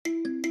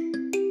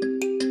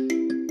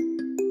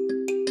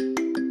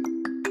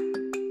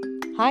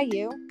Hi,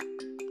 you.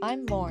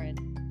 I'm Lauren.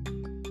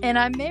 And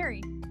I'm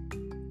Mary.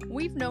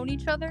 We've known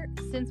each other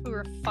since we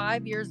were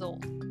 5 years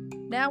old.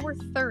 Now we're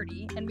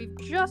 30, and we've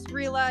just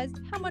realized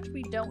how much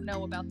we don't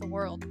know about the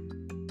world.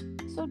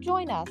 So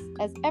join us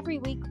as every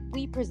week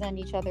we present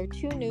each other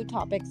 2 new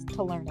topics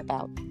to learn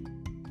about.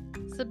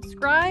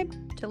 Subscribe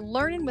to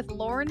Learning with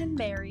Lauren and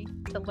Mary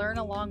to learn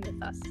along with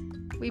us.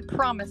 We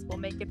promise we'll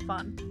make it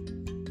fun.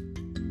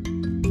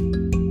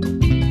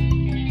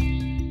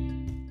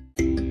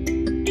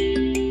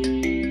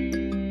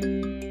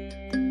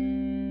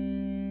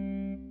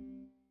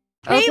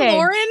 Hey, Okay.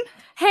 Lauren.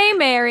 Hey,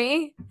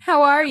 Mary.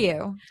 How are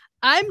you?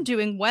 I'm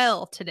doing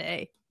well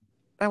today.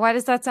 Why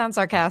does that sound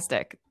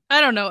sarcastic?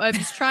 I don't know. I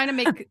was trying to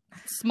make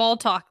small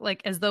talk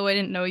like as though I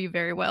didn't know you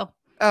very well.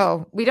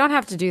 Oh, we don't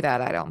have to do that,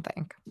 I don't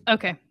think.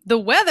 Okay. The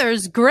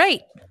weather's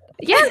great.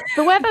 Yes,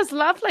 the weather's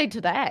lovely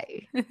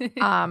today.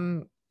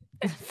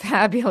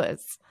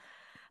 Fabulous.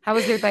 How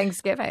was your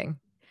Thanksgiving?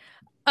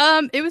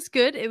 It was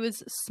good. It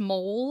was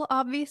small,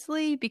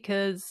 obviously,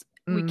 because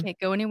we can't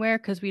go anywhere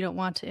because we don't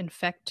want to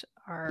infect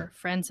our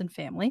friends and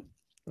family.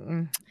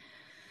 Very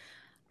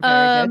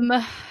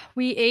good.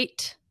 We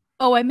ate.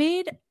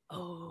 That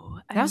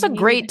That was a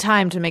great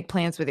time to make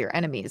plans with your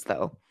enemies,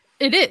 though.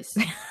 It is.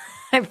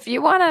 If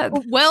you want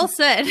to. Well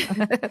said.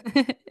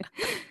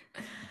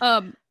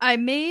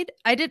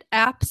 I did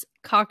apps,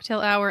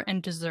 cocktail hour,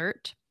 and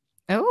dessert.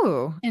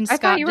 Oh, And I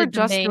Scott thought you were did the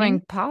just main. doing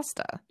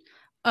pasta.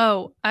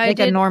 Oh, I Like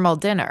did. a normal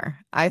dinner.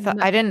 I No.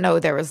 didn't know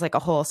there was like a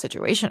whole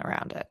situation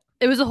around it.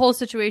 It was a whole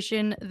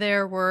situation.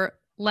 There were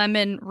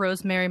lemon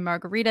rosemary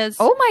margaritas.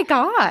 Oh my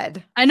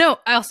God. I know.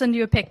 I'll send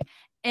you a pic.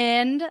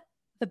 And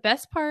the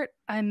best part,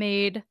 I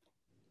made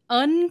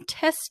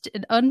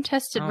untested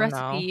Oh,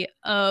 recipe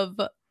of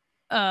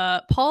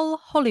Paul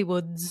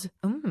Hollywood's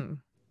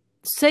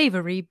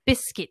savory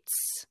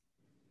biscuits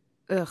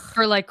Ugh.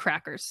 for like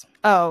crackers.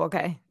 Oh,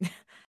 okay.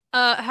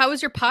 How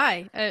was your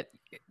pie?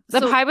 The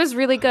So pie was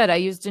really good. I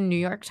used a New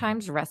York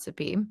Times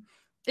recipe.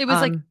 it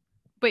was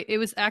it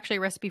was actually a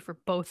recipe for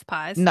both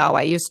pies. No,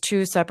 I used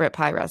 2 separate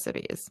pie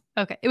recipes.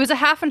 Okay. It was a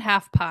half and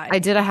half pie. I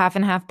did a half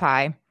and half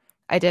pie.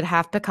 I did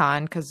half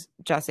pecan because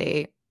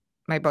Jesse,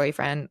 my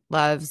boyfriend,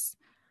 loves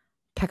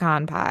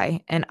pecan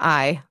pie and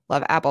I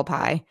love apple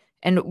pie.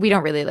 And we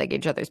don't really like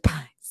each other's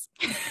pies.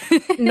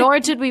 Nor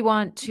did we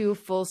want 2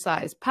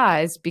 full-size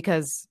pies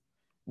because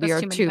we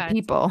That's are too many 2 pies.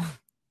 people.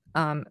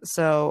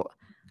 So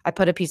I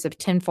put a piece of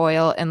tin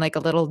foil and like a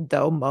little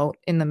dough moat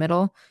in the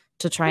middle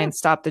to try and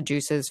stop the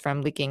juices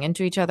from leaking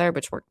into each other,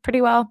 which worked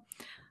pretty well.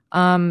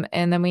 And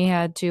then we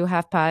had 2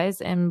 half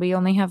pies and we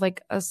only have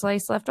like a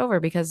slice left over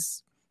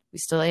because we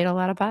still ate a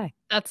lot of pie.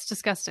 That's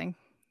disgusting.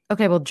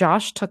 Okay, well,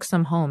 Josh took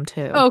some home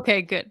too.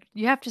 Okay, good.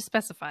 You have to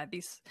specify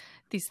these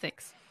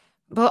things.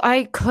 Well,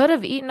 I could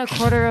have eaten a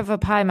quarter of a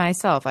pie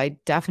myself. I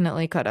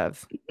definitely could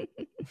have.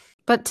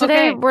 But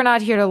today Okay. we're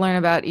not here to learn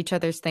about each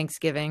other's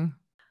Thanksgiving.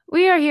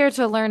 We are here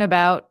to learn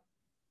about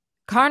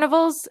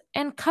carnivals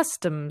and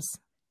customs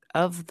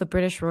of the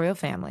British royal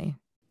family.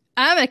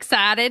 I'm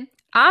excited.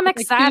 I'm Like,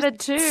 excited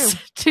too.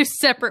 Two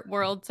separate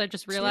worlds, I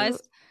just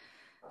realized.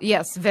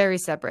 Yes, very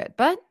separate,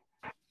 but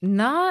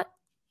not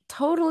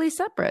totally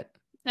separate.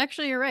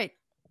 Actually, you're right.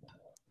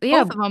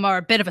 Yeah, Both of them are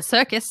a bit of a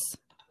circus.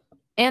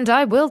 and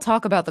I will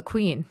talk about the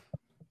Queen.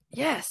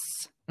 Yes.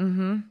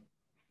 Mm-hmm.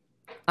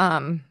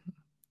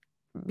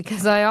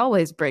 Because I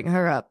always bring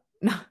her up.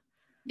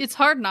 It's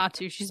hard not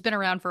to. She's been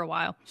around for a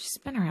while. She's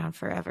been around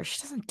forever.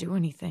 She doesn't do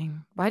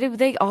anything. Why do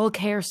they all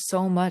care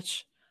so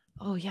much?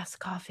 Oh, yes,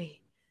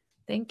 coffee.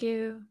 Thank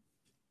you.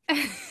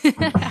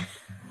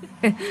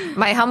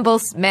 My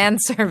humble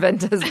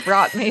manservant has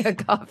brought me a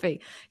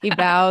coffee. He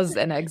bows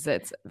and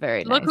exits.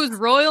 Very nice. Look who's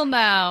royal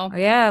now. Oh,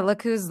 yeah,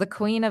 look who's the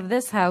queen of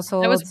this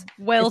household. That was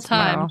well It's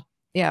tomorrow. timed.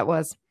 Yeah, it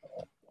was.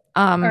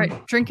 All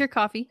right, drink your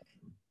coffee.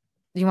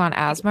 You want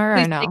asthma or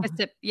Please no? take a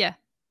sip. Yeah.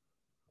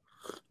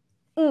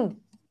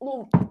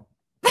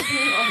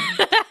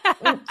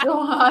 It's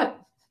so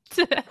hot.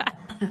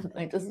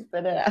 I just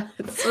spit it out.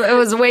 It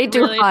was way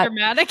too Really hot.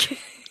 dramatic.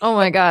 Oh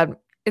my God.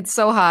 It's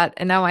so hot.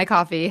 And now my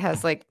coffee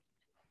has like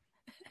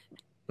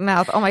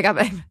mouth. Oh my God.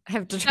 I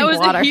have to That drink was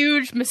water. a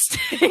huge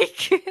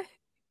mistake.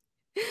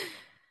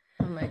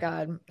 Oh my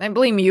God. I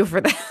blame you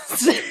for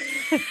this.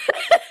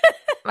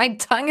 My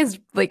tongue is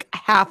like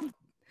half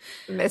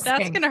missing.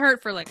 That's gonna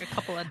hurt for like a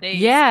couple of days.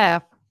 Yeah.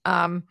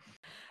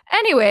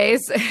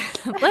 Anyways,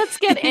 let's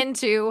get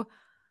into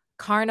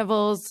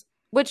carnivals,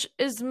 which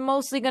is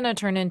mostly going to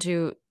turn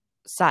into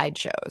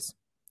sideshows.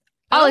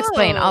 I'll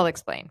explain.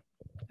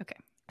 Okay.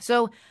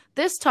 So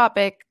this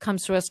topic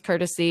comes to us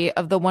courtesy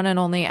of the one and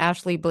only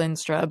Ashley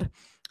Blinstrub,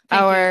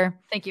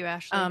 Thank you,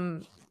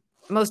 Ashley.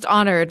 most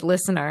honored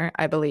listener,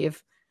 I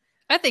believe.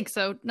 I think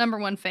so. Number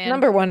 1 fan.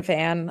 Number 1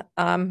 fan.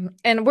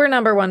 And we're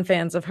number 1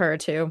 fans of her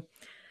too.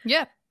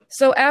 Yeah.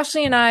 So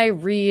Ashley and I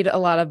read a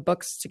lot of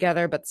books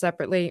together, but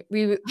separately.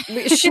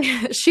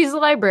 She's a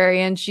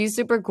librarian. She's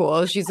super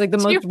cool. She's like the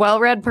most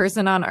well-read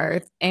person on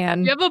earth.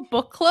 And You have a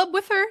book club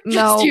with her? No.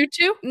 Just you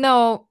two?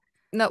 no,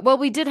 No, well,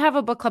 we did have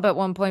a book club at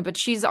one point, but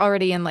she's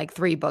already in like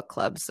 3 book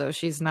clubs, so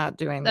she's not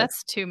doing this.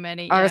 That's too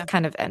many. Ours Yeah.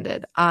 kind of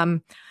ended.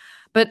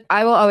 But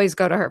I will always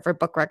go to her for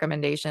book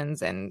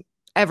recommendations, and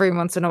every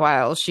once in a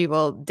while she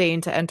will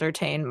deign to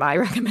entertain my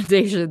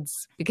recommendations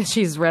because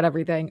she's read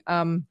everything.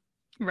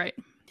 Right.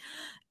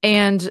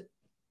 And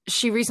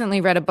she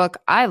recently read a book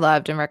I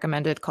loved and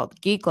recommended called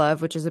Geek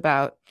Love, which is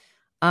about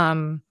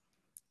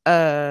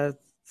a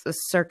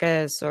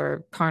circus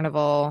or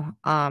carnival,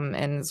 and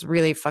it's a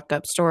really fucked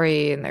up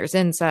story, and there's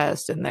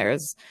incest and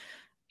there's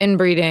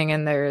inbreeding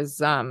and there's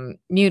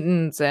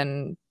mutants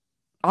and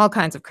all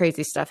kinds of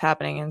crazy stuff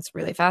happening, and it's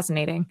really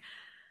fascinating.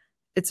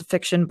 It's a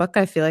fiction book.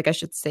 I feel like I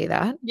should say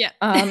that. Yeah.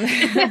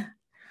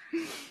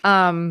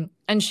 And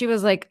she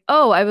was like,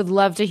 oh, I would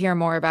love to hear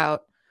more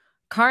about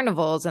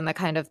carnivals and the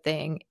kind of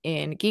thing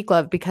in Geek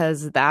Love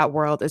because that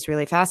world is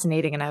really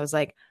fascinating. And I was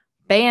like,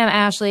 bam,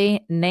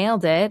 Ashley,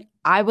 nailed it.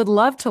 I would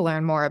love to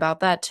learn more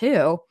about that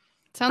too.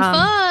 Sounds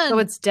fun. So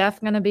it's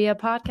definitely going to be a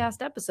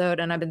podcast episode.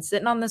 And I've been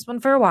sitting on this one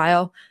for a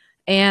while.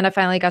 And I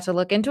finally got to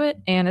look into it.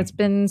 And it's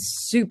been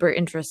super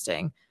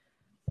interesting.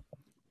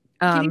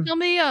 Can you tell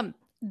me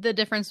the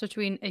difference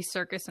between a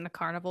circus and a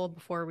carnival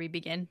before we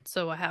begin?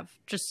 So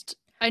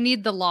I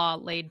need the law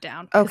laid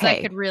down. Because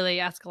I could really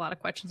ask a lot of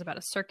questions about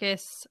a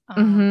circus.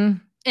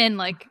 And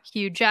like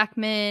Hugh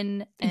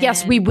Jackman.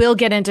 Yes, we will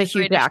get into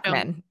Hugh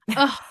Jackman.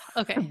 Oh,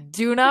 okay.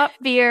 Do not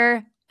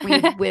fear. We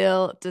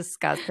will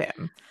discuss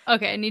him.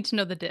 Okay, I need to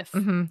know the diff.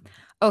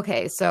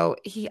 Okay, so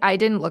I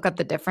didn't look up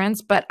the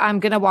difference, but I'm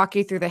going to walk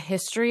you through the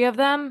history of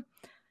them.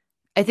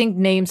 I think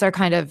names are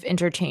kind of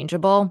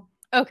interchangeable.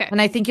 Okay.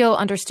 And I think you'll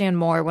understand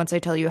more once I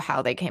tell you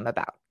how they came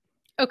about.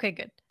 Okay,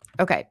 good.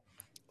 Okay.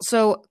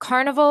 So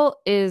carnival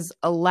is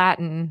a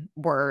Latin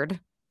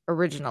word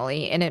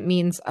originally, and it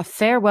means a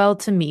farewell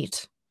to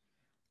meat,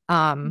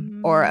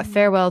 or a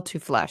farewell to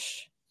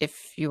flesh,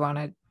 if you want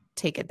to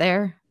take it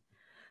there.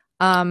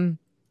 And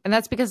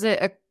that's because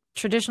it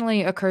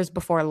traditionally occurs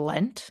before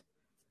Lent.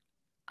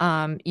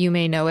 You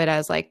may know it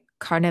as like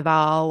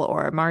Carnival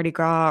or Mardi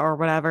Gras or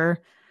whatever.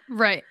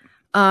 Right.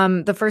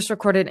 The first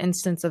recorded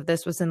instance of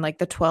this was in like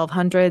the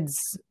 1200s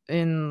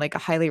in like a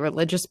highly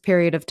religious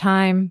period of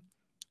time.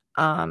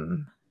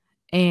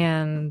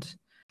 And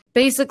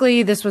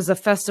basically this was a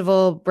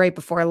festival right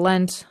before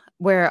Lent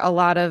where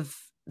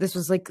this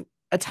was like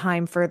a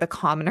time for the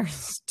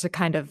commoners to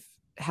kind of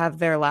have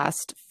their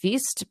last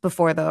feast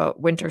before the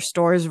winter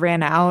stores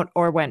ran out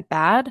or went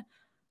bad.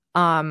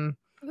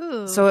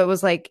 So it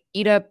was like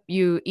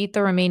you eat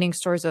the remaining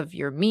stores of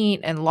your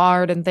meat and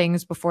lard and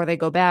things before they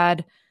go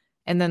bad,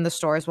 and then the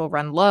stores will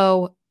run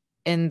low,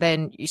 and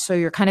then so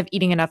you're kind of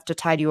eating enough to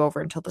tide you over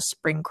until the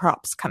spring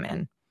crops come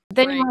in.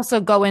 Then you also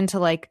go into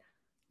like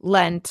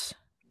Lent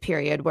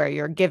period where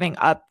you're giving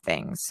up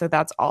things, so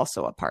that's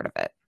also a part of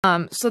it.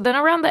 So then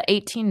around the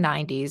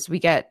 1890s we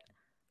get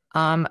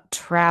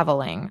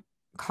traveling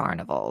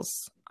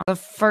carnivals. The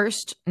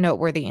first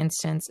noteworthy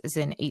instance is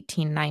in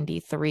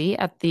 1893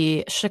 at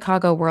the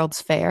Chicago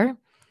World's Fair,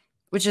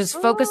 which is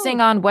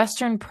focusing on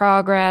Western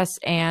progress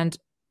and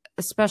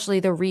especially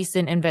the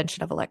recent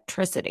invention of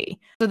electricity.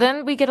 So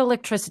then we get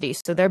electricity.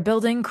 So they're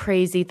building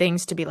crazy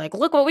things to be like,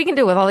 look what we can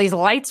do with all these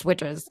light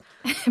switches.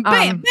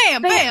 Bam,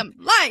 bam, bam,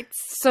 lights.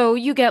 So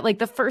you get like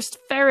the first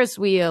Ferris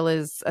wheel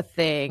is a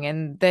thing.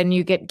 And then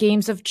you get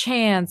games of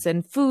chance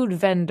and food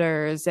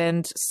vendors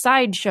and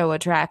sideshow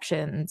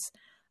attractions.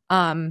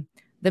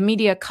 The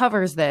media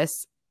covers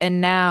this, and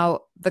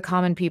now the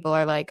common people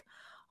are like,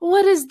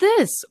 what is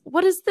this?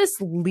 What is this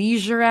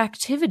leisure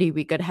activity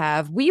we could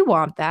have? We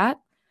want that.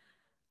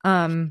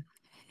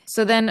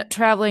 So then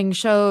traveling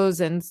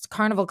shows and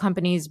carnival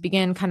companies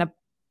begin kind of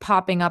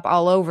popping up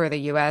all over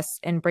the US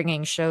and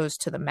bringing shows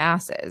to the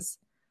masses.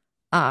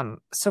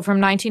 So from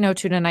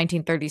 1902 to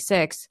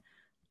 1936,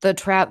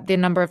 the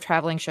number of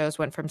traveling shows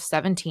went from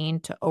 17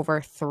 to over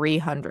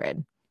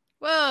 300.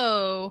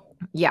 Whoa.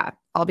 Yeah,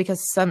 all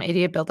because some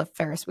idiot built a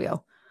Ferris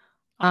wheel.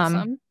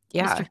 Awesome.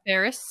 Yeah. Mr.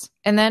 Ferris.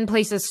 And then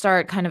places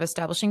start kind of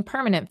establishing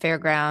permanent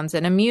fairgrounds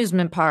and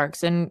amusement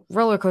parks and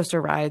roller coaster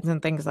rides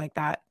and things like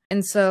that.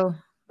 And so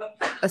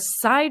a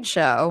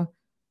sideshow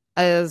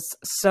is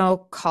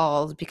so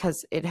called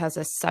because it has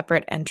a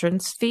separate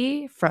entrance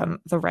fee from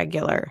the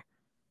regular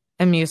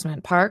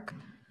amusement park.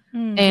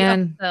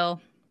 And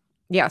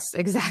yes,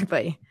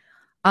 exactly.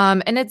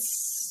 And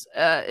it's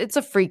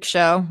a freak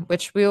show,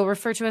 which we will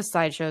refer to as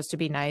sideshows to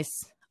be nice.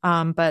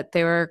 But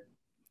they were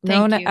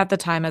known at the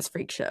time as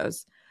freak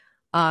shows.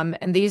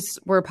 And these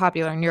were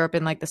popular in Europe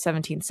in like the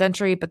 17th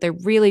century, but they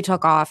really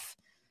took off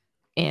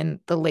in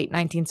the late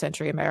 19th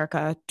century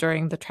America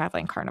during the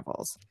traveling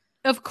carnivals.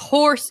 Of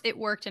course it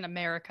worked in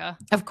America.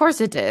 Of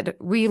course it did.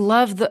 We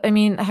love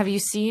have you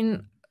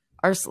seen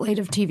our slate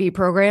of TV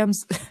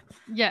programs?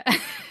 Yeah.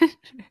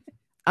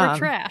 We're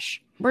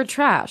trash. We're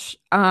trash.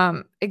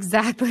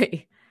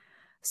 Exactly.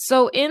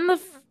 So in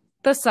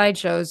the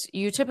sideshows,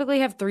 you typically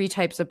have 3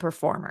 types of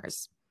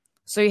performers.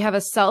 So you have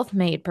a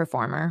self-made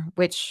performer,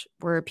 which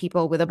were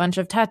people with a bunch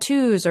of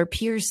tattoos or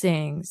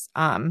piercings.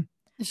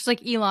 It's just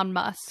like Elon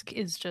Musk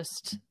is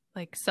just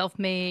like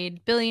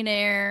self-made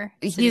billionaire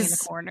sitting in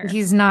the corner.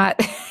 He's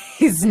not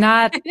he's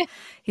not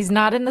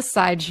in the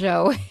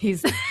sideshow.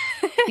 He's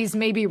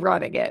maybe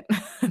running it.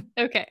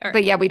 Okay. All right.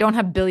 But yeah, we don't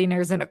have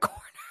billionaires in a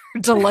corner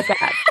to look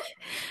at.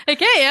 Like,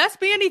 hey,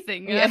 ask me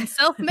anything. Yeah. I'm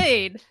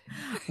self-made.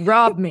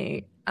 Rob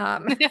me.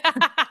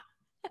 That's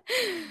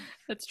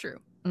true.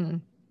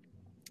 Then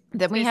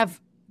we have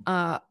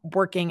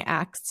working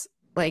acts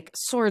like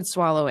sword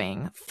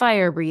swallowing,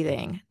 fire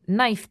breathing,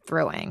 knife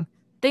throwing,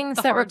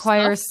 things that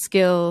require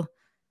skill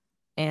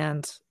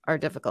and are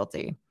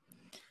difficulty.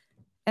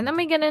 And then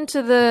we get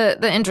into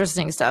the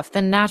interesting stuff,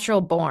 the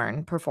natural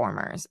born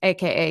performers,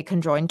 aka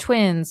conjoined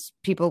twins,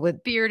 people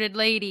with bearded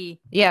lady.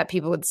 Yeah,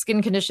 people with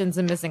skin conditions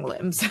and missing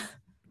limbs.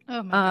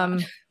 Oh my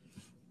god.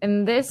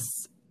 And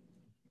this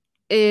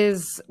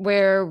is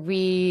where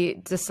we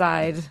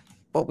decide,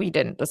 well, we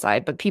didn't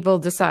decide, but people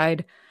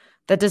decide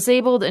that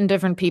disabled and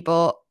different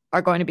people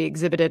are going to be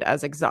exhibited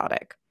as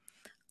exotic.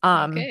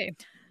 Okay.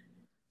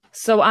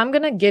 So I'm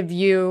going to give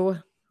you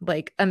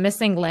like a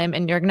missing limb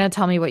and you're going to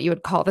tell me what you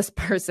would call this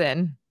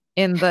person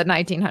in the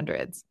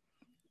 1900s.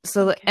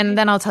 So, okay. And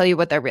then I'll tell you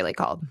what they're really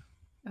called.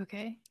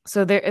 Okay.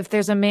 So if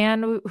there's a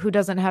man who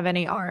doesn't have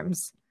any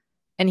arms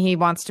and he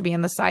wants to be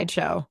in the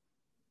sideshow,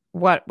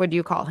 what would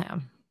you call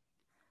him?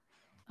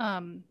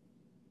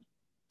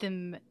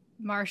 The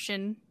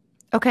Martian.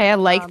 Okay, I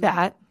like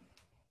that.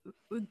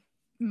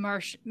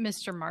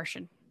 Mr.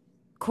 Martian.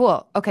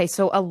 Cool. Okay,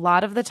 so a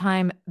lot of the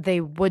time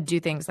they would do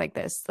things like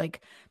this,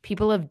 like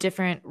people of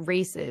different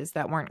races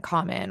that weren't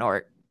common,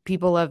 or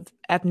people of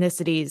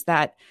ethnicities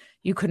that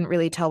you couldn't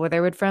really tell where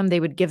they were from. They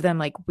would give them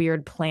like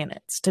weird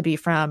planets to be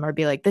from, or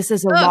be like, this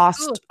is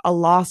a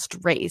lost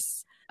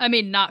race. I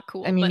mean, not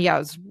cool. I mean, yeah, it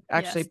was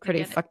actually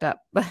pretty fucked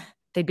up. But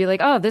they'd be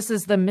like, oh, this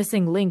is the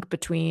missing link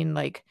between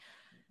like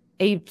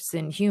apes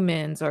and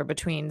humans, or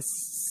between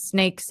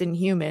snakes and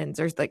humans,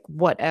 or like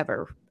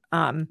whatever.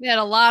 They had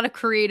a lot of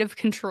creative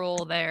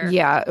control there.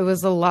 Yeah, it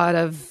was a lot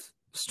of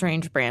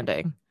strange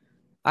branding.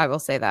 I will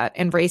say that.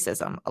 And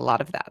racism, a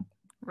lot of that.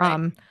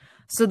 Right.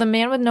 So the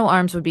man with no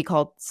arms would be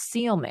called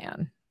Seal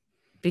Man,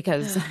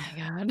 because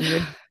he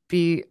would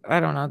be, I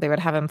don't know, they would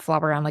have him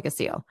flop around like a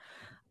seal.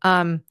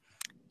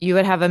 You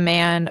would have a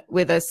man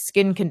with a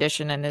skin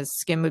condition and his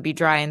skin would be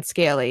dry and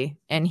scaly,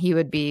 and he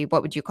would be,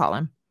 what would you call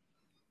him?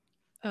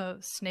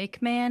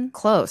 Snake Man?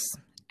 Close.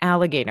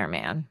 Alligator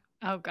Man.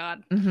 Oh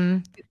God.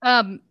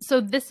 Mm-hmm.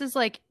 So this is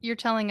like, you're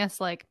telling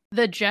us like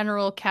the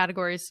general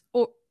categories,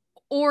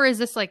 or is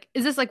this like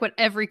what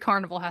every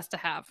carnival has to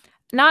have?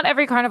 Not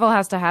every carnival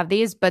has to have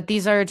these, but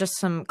these are just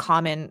some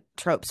common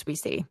tropes we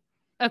see.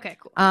 Okay,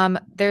 cool.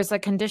 There's a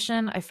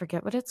condition, I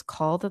forget what it's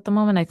called at the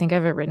moment. I think I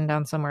have it written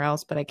down somewhere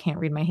else, but I can't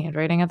read my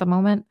handwriting at the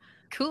moment.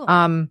 Cool.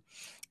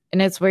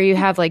 And it's where you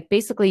have like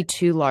basically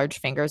two large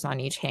fingers on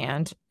each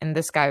hand. And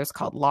this guy was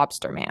called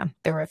Lobster Man.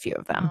 There were a few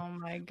of them. Oh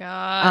my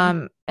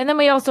God. And then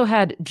we also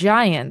had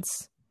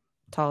giants,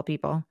 tall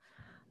people,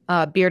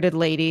 bearded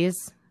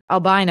ladies,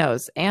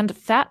 albinos, and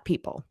fat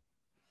people.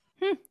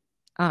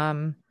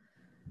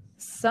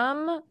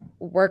 Some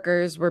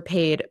workers were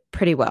paid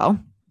pretty well.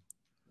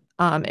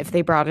 If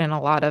they brought in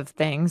a lot of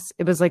things,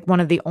 it was like one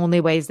of the only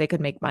ways they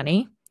could make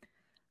money.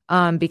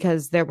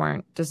 Because there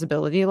weren't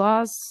disability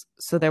laws,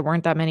 so there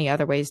weren't that many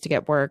other ways to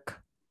get work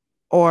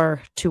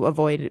or to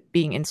avoid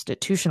being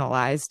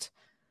institutionalized.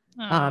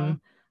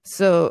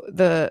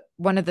 So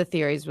one of the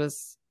theories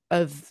was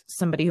of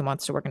somebody who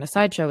wants to work in a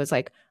sideshow is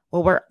like,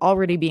 well, we're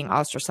already being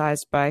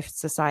ostracized by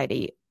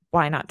society.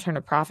 Why not turn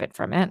a profit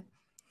from it?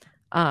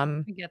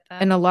 I get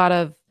that. And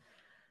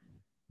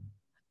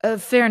a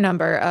fair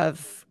number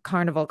of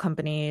carnival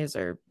companies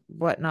or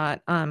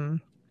whatnot,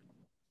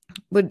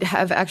 would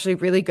have actually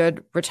really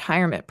good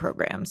retirement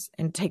programs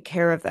and take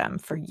care of them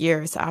for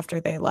years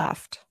after they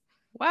left.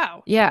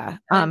 Wow. Yeah.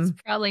 That's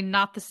probably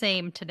not the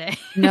same today.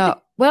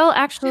 No. Well,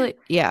 actually,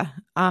 yeah.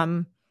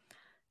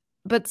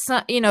 But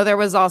there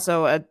was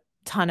also a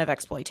ton of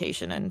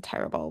exploitation and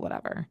terrible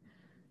whatever.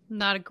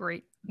 Not a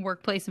great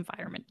workplace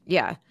environment.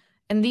 Yeah.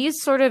 And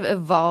these sort of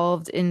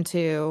evolved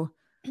into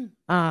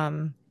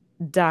a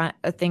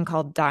thing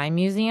called dye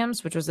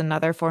museums, which was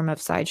another form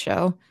of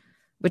sideshow,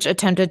 which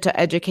attempted to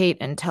educate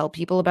and tell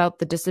people about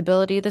the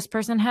disability this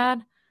person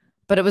had.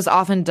 But it was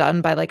often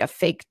done by like a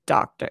fake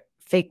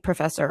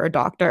professor or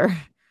doctor.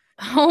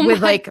 Oh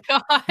with my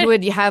God. Who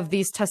would have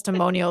these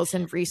testimonials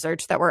and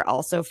research that were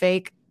also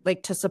fake,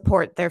 like to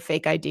support their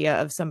fake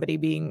idea of somebody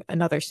being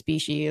another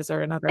species or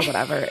another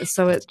whatever.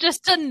 So it's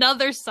just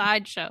another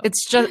sideshow.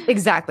 It's just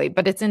exactly,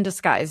 but it's in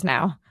disguise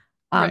now,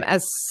 right,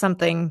 as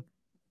something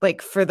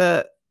like for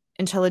the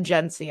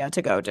intelligentsia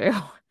to go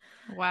to.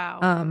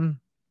 Wow.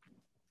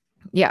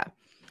 Yeah.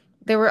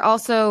 There were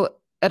also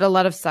at a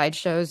lot of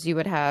sideshows you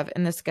would have,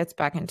 and this gets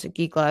back into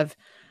Geek Love,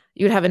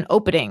 you would have an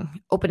opening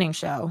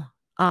show.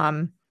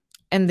 And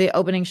the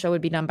opening show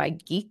would be done by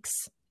geeks.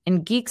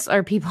 And geeks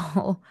are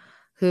people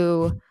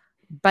who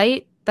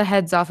bite the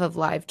heads off of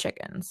live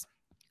chickens.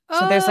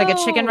 So there's like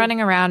a chicken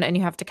running around and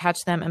you have to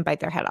catch them and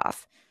bite their head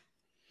off.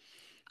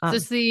 Is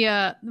this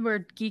the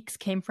where geeks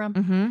came from?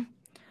 Mm-hmm.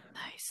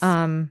 Nice.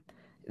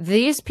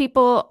 these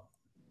people,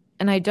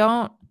 and I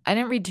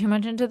didn't read too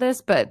much into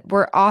this, but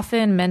were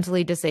often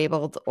mentally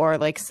disabled or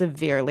like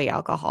severely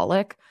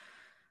alcoholic.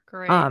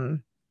 Great.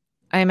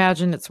 I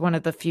imagine it's one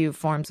of the few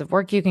forms of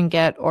work you can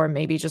get, or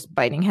maybe just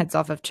biting heads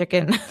off of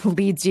chicken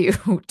leads you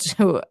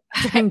to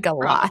drink a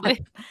lot.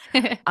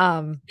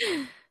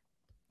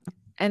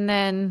 And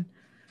then,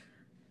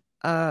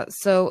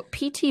 so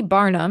P.T.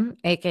 Barnum,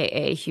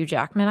 aka Hugh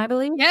Jackman, I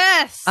believe.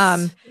 Yes.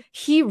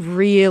 He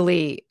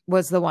really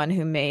was the one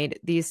who made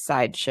these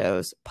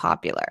sideshows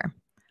popular.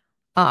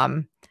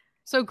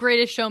 So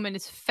Greatest Showman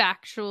is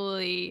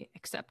factually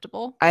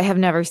acceptable. I have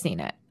never seen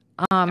it.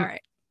 All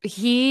right.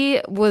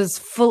 He was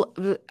full.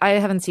 I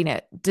haven't seen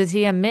it. Does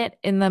he admit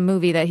in the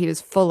movie that he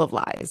was full of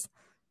lies?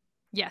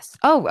 Yes.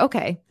 Oh,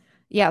 okay.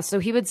 Yeah. So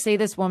he would say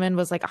this woman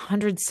was like a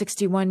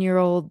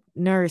 161-year-old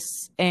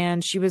nurse,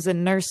 and she was a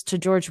nurse to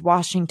George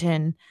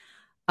Washington.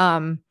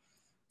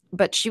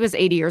 But she was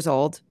 80 years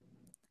old,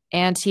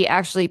 and he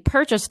actually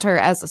purchased her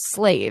as a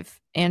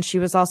slave, and she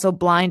was also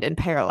blind and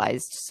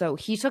paralyzed. So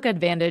he took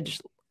advantage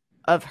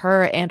of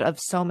her and of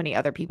so many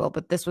other people.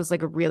 But this was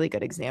like a really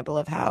good example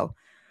of how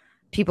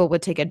people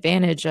would take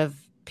advantage of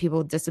people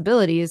with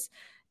disabilities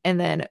and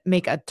then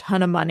make a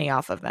ton of money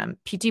off of them.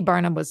 P.T.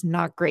 Barnum was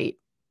not great.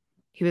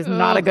 He was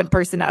not a good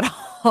person at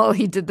all.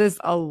 He did this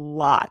a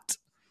lot.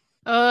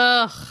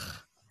 Ugh.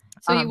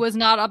 So he was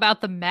not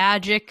about the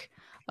magic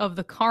of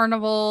the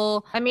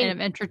carnival, and of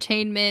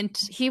entertainment.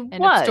 He and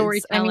was. Of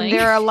storytelling. I mean,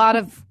 there are a lot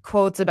of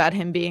quotes about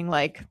him being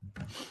like,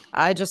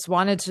 I just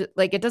wanted to,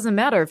 like, it doesn't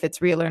matter if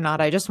it's real or not.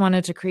 I just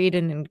wanted to create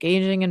an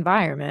engaging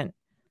environment.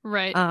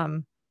 Right.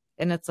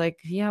 And it's like,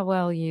 yeah,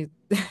 well, you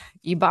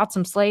bought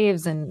some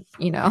slaves and,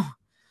 you know,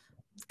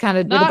 kind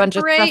of did a bunch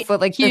of stuff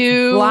with like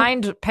this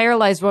blind,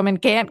 paralyzed woman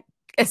can't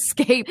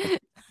escape.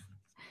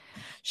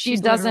 She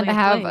doesn't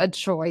have a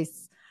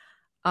choice.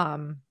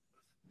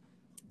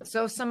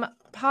 So some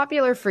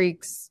popular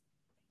freaks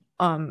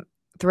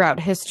throughout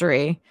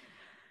history.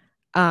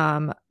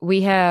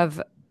 We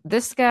have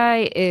this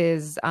guy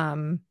is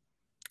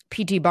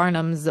P.T.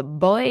 Barnum's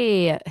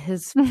boy,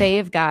 his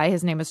fave guy.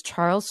 His name is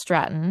Charles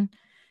Stratton.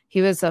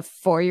 He was a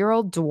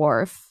 4-year-old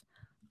dwarf.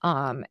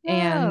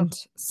 And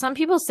some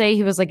people say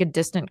he was like a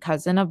distant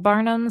cousin of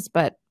Barnum's,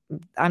 but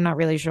I'm not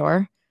really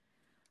sure.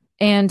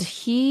 And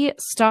he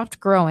stopped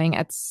growing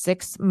at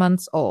 6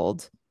 months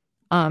old.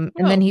 And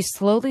then he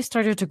slowly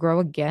started to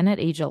grow again at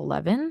age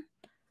 11.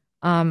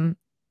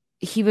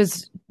 He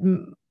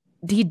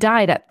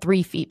died at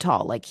 3 feet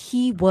tall. Like,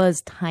 he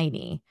was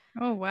tiny.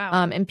 Oh,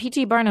 wow. And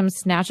P.T. Barnum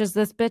snatches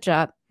this bitch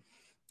up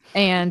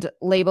and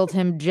labeled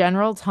him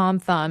General Tom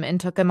Thumb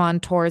and took him on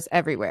tours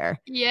everywhere.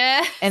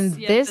 Yes. And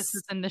this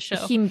is in the show.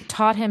 He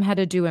taught him how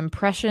to do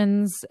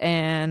impressions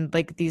and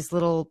like these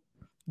little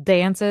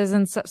dances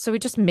and stuff. So he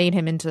just made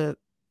him into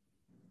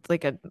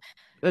like a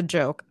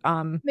joke.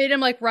 Made him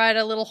like ride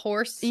a little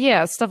horse.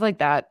 Yeah, stuff like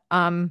that.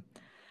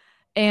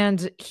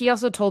 And he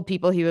also told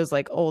people he was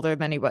like older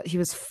than he was. He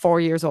was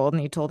 4 years old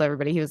and he told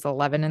everybody he was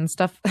 11 and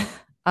stuff.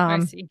 I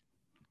see.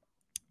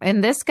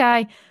 And this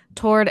guy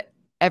toured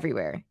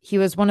everywhere. He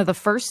was one of the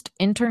first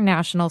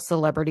international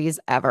celebrities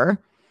ever.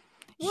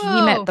 Whoa.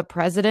 He met the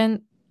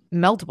president,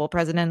 multiple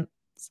presidents.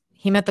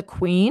 He met the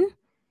queen.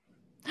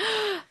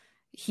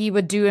 He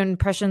would do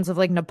impressions of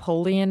like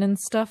Napoleon and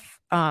stuff.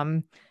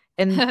 And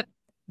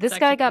this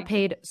guy got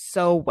paid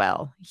so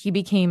well. He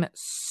became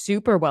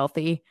super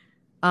wealthy.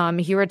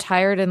 He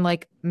retired in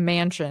like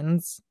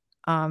mansions.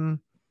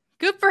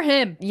 Good for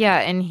him.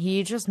 Yeah, and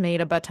he just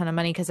made a butt ton of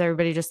money because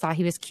everybody just thought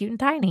he was cute and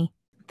tiny.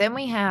 Then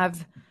we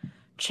have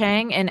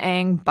Chang and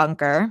Ang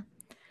Bunker,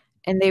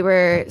 and they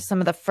were some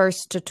of the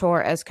first to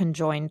tour as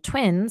conjoined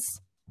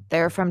twins.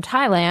 They're from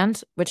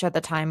Thailand, which at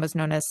the time was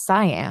known as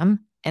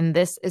Siam, and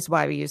this is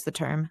why we use the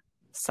term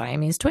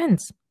Siamese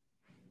twins.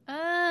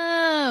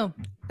 Oh.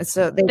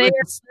 So they are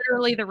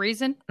literally the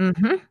reason?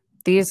 Mm-hmm.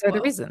 These are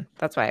the reason.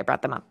 That's why I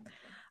brought them up.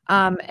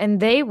 And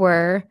they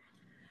were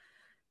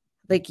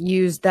like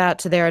used that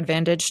to their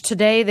advantage.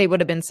 Today, they would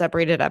have been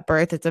separated at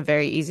birth. It's a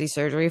very easy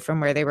surgery from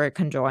where they were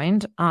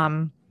conjoined.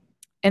 And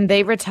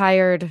they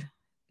retired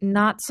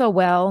not so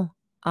well.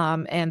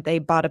 And they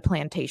bought a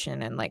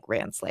plantation and like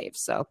ran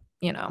slaves. So,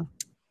 you know.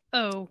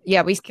 Oh,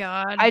 yeah,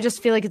 God. I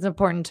just feel like it's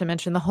important to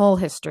mention the whole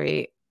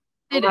history.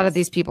 A lot of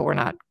these people were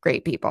not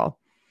great people.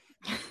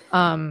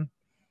 God.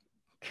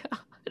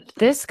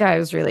 This guy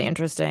was really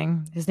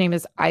interesting. His name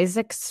is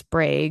Isaac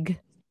Sprague.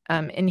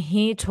 And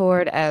he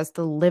toured as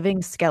the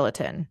Living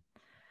Skeleton.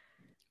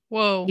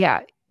 Whoa.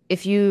 Yeah.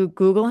 If you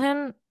Google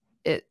him,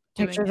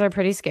 pictures are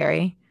pretty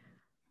scary.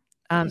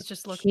 He's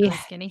just looking really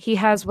skinny. He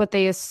has what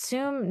they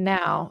assume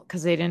now,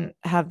 because they didn't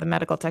have the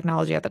medical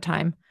technology at the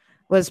time,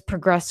 was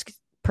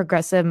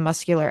progressive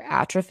muscular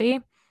atrophy.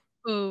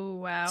 Oh,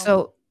 wow.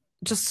 So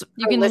just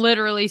you can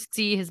literally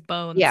see his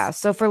bones. Yeah.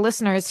 So for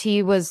listeners,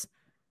 he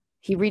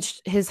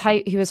reached his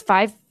height. He was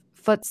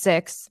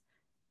 5'6".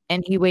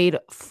 And he weighed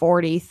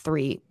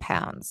 43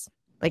 pounds.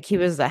 Like, he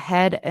was a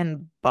head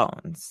and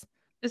bones.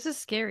 This is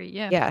scary.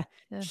 Yeah.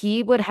 Yeah.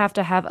 He would have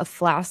to have a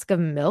flask of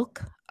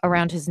milk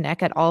around his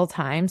neck at all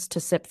times to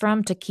sip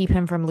from to keep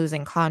him from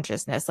losing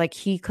consciousness. Like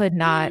he could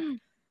not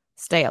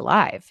stay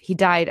alive. He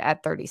died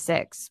at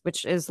 36,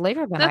 which is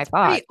later than I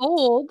thought. Pretty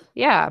old.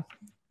 Yeah.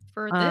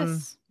 For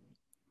this.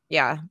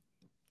 Yeah.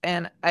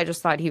 And I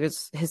just thought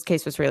his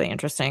case was really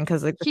interesting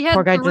because like he had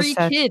poor guy 3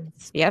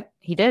 kids. Yep,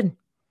 he did.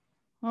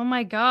 Oh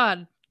my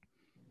God.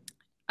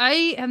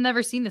 I have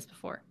never seen this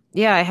before.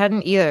 Yeah, I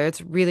hadn't either.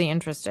 It's really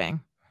interesting.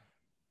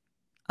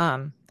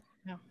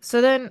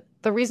 So then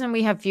the reason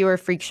we have fewer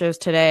freak shows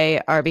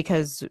today are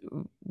because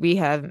we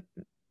have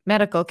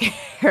medical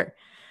care.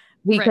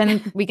 We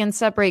can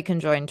separate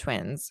conjoined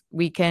twins.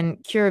 We can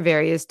cure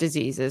various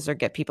diseases or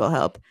get people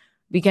help.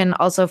 We can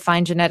also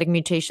find genetic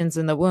mutations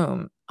in the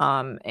womb,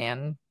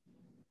 and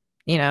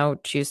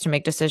choose to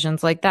make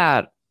decisions like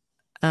that.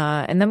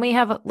 And then we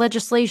have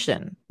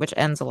legislation, which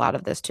ends a lot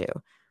of this too.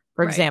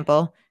 For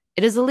example,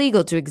 it is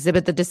illegal to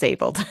exhibit the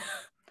disabled.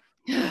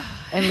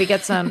 And we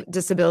get some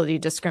disability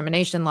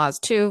discrimination laws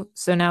too.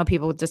 So now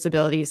people with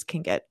disabilities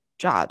can get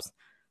jobs.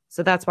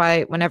 So that's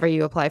why whenever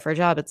you apply for a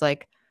job, it's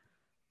like,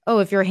 oh,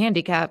 if you're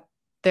handicapped,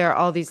 there are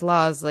all these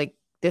laws like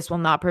this will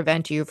not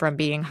prevent you from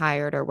being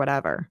hired or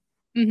whatever.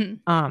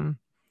 Mm-hmm.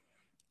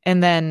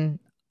 And then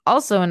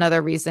also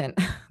another reason,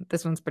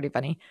 this one's pretty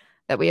funny,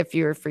 that we have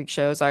fewer freak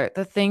shows are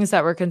the things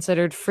that were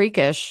considered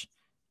freakish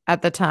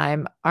at the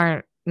time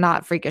are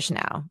not freakish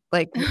now.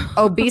 Like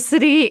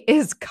obesity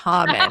is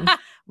common.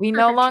 We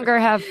no longer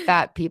have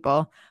fat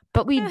people,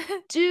 but we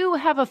do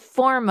have a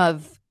form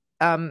of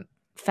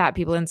fat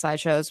people in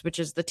sideshows, which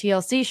is the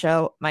TLC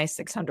show, My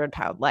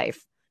 600-Pound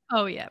Life.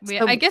 Oh, yeah.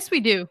 I guess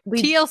we do.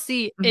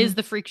 TLC is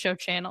the freak show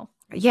channel.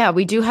 Yeah,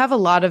 we do have a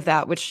lot of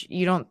that, which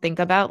you don't think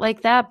about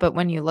like that. But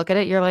when you look at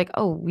it, you're like,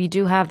 oh, we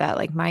do have that.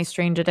 Like My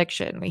Strange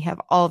Addiction. We have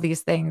all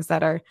these things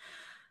that are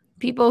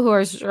people who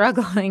are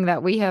struggling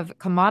that we have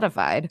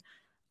commodified.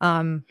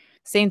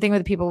 Same thing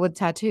with people with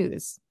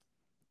tattoos.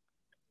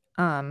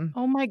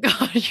 Oh my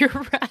God, you're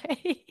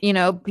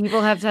right.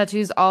 People have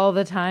tattoos all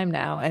the time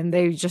now, and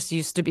they just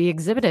used to be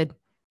exhibited.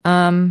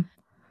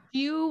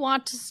 You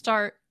want to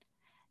start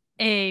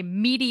a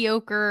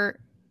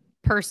mediocre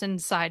person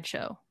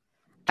sideshow?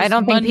 I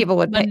don't think people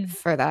would pay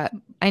for that.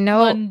 I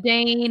know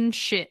mundane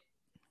shit.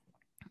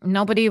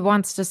 Nobody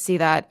wants to see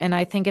that, and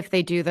I think if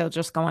they do, they'll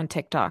just go on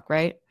TikTok,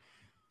 right?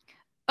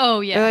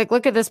 Oh yeah. They're like,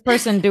 look at this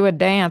person do a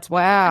dance.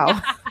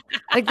 Wow.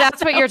 Like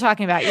that's what you're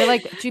talking about. You're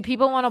like, do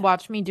people want to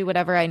watch me do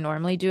whatever I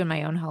normally do in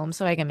my own home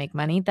so I can make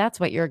money? That's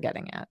what you're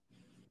getting at.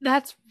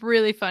 That's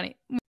really funny.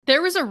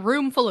 There was a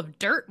room full of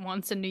dirt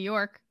once in New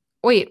York.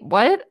 Wait,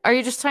 what? Are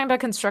you just talking about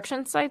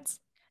construction sites?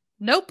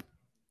 Nope.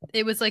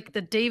 It was like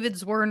the David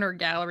Zwirner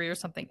Gallery or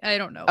something. I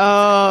don't know.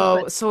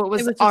 Oh, so it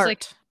was art.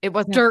 Like it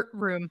wasn't dirt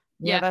room.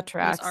 Yeah, that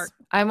tracks. Art.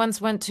 I once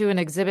went to an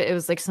exhibit. It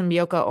was like some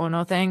Yoko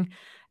Ono thing.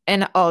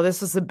 And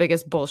this was the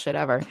biggest bullshit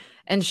ever.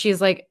 And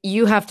she's like,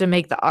 you have to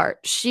make the art.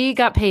 She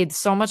got paid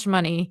so much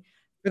money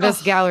for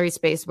this gallery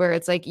space where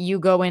it's like you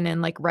go in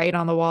and like write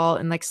on the wall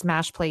and like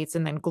smash plates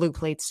and then glue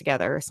plates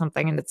together or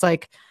something. And it's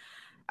like,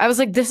 I was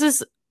like, this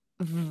is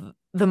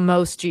the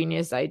most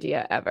genius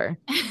idea ever.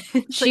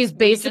 She's like,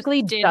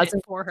 basically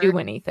doesn't do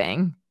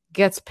anything,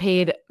 gets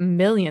paid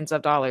millions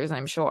of dollars,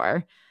 I'm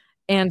sure.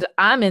 And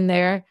I'm in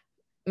there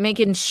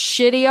making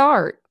shitty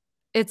art.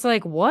 It's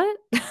like, what?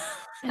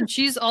 And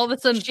she's all of a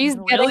sudden she's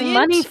getting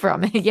money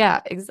from it.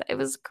 Yeah, it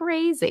was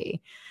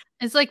crazy.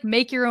 It's like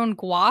make your own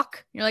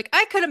guac. You're like,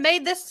 I could have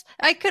made this.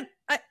 I could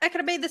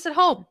have made this at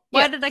home.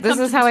 Why did I come to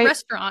this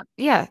restaurant?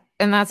 Yeah,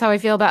 and that's how I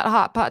feel about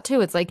hot pot too.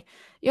 It's like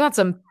you want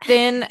some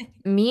thin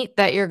meat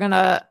that you're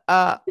gonna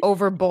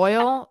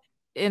overboil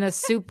in a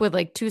soup with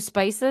like 2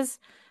 spices.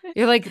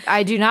 You're like,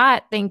 I do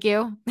not, thank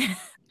you.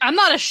 I'm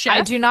not a chef.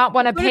 I do not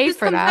want to pay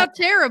for that. Out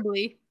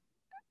terribly.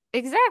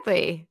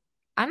 Exactly.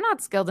 I'm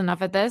not skilled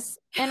enough at this,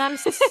 and I'm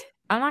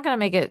not gonna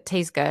make it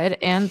taste good.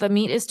 And the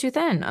meat is too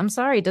thin. I'm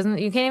sorry,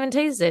 you can't even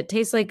taste it.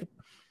 It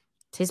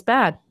tastes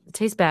bad. It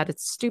tastes bad.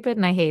 It's stupid,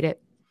 and I hate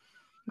it.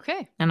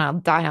 Okay. And I'll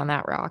die on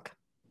that rock.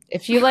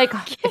 If you like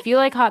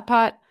hot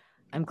pot,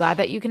 I'm glad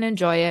that you can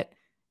enjoy it.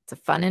 It's a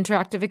fun,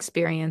 interactive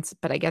experience,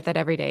 but I get that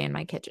every day in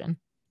my kitchen,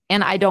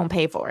 and I don't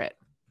pay for it.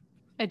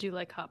 I do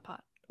like hot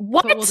pot.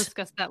 What? But we'll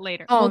discuss that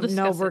later. Oh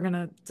no, we're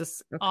gonna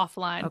just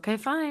offline. Okay,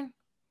 fine.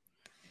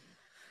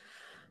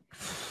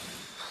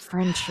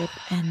 Friendship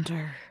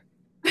ender.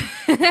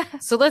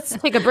 So let's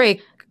take a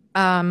break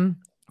from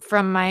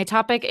my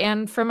topic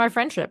and from our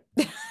friendship.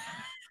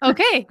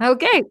 Okay.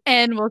 Okay.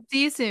 And we'll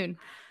see you soon.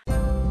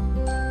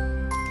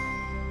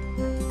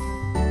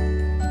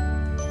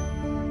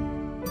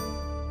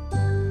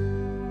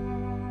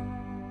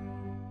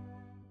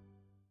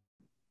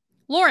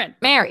 Lauren.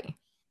 Mary.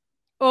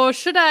 Or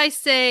should I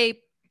say,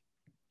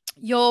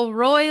 Your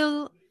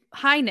Royal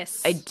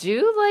Highness? I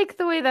do like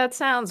the way that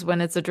sounds when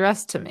it's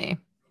addressed to me.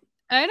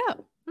 I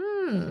know.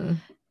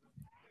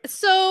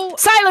 So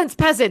silence,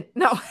 peasant.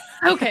 No.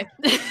 Okay.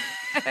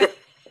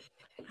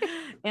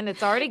 And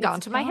it's already gone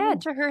to my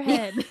head. To her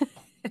head.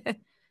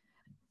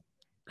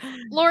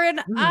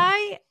 Lauren,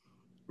 I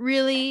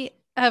really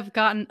have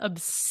gotten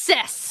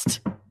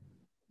obsessed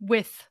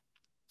with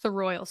the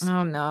royals.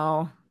 Oh,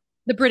 no.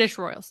 The British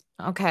royals.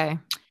 Okay.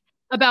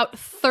 About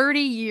 30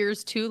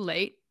 years too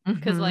late.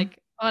 Because,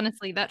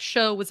 honestly, that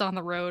show was on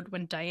the road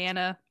when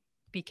Diana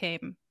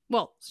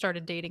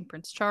started dating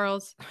Prince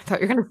Charles. I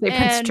thought you were going to say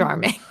Prince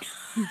Charming.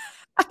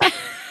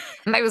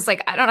 And I was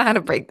like, I don't know how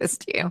to break this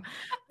to you.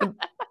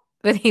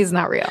 But he's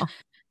not real.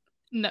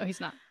 No, he's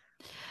not.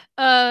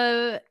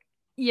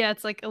 Yeah,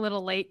 it's like a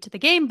little late to the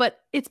game,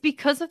 but it's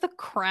because of The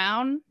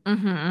Crown,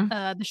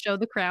 the show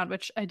The Crown,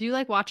 which I do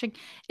like watching,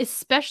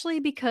 especially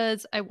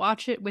because I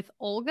watch it with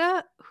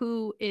Olga,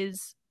 who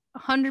is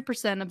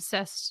 100%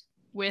 obsessed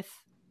with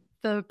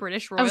the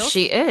British royals. Oh,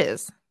 she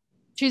is.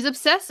 She's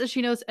obsessed and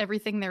she knows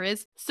everything there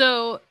is.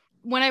 So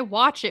when I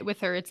watch it with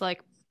her, it's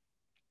like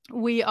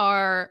we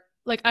are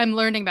like I'm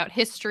learning about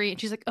history, and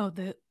she's like, "Oh,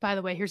 by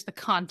the way, here's the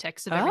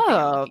context of everything."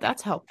 Oh,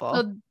 that's helpful.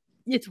 So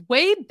it's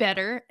way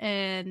better,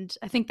 and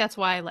I think that's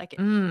why I like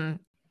it.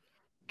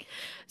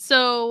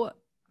 So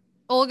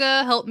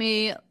Olga helped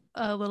me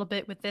a little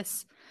bit with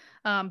this,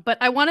 but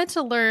I wanted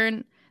to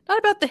learn not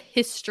about the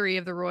history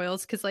of the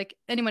royals, because like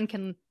anyone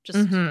can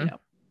just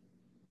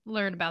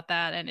learn about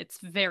that, and it's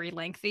very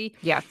lengthy.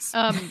 Yes,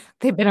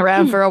 they've been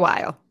around for a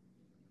while.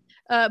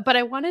 But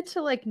I wanted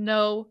to like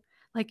know,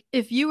 like,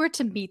 if you were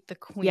to meet the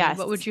queen,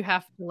 what would you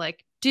have to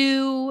like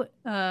do,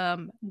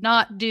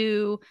 not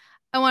do?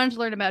 I wanted to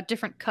learn about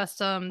different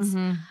customs,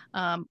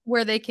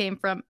 where they came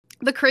from.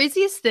 The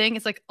craziest thing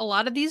is like a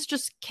lot of these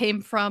just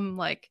came from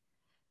like,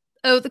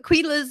 oh, the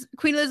Queen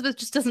Elizabeth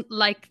just doesn't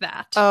like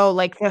that. Oh,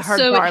 like the hard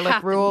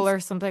garlic rule or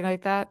something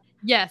like that.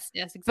 Yes,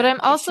 exactly. But I'm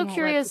also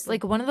curious,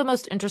 like one of the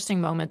most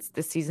interesting moments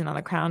this season on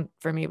The Crown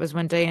for me was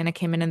when Diana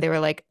came in and they were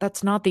like,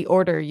 that's not the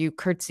order you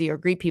curtsy or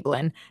greet people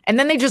in. And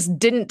then they just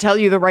didn't tell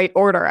you the right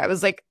order. I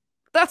was like,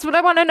 that's what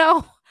I want to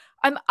know.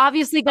 I'm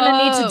obviously going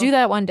to need to do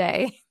that one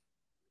day.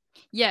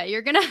 Yeah,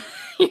 you're gonna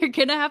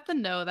have to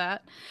know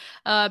that.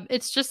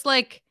 It's just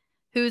like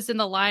who's in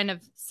the line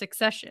of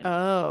succession.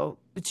 Oh,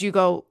 but you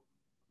go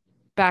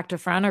back to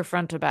front or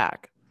front to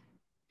back?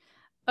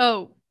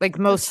 Oh, like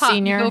most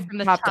senior, from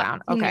the top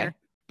down. Okay. Senior.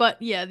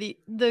 But yeah,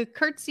 the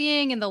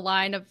curtsying and the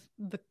line of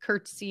the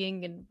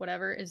curtsying and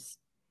whatever is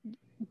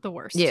the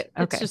worst. Yeah,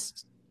 okay. It's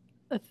just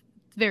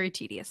very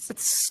tedious.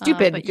 It's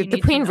stupid.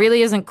 The queen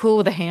really isn't cool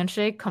with a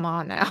handshake. Come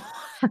on now.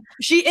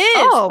 She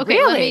is. Oh, okay,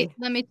 really?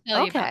 Let me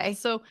tell you. Okay.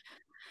 So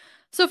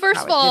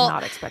first of all, I did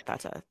not expect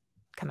that to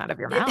come out of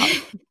your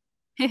mouth.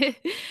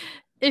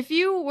 If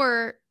you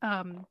were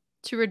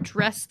to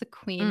address the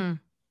queen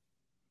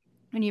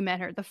when you met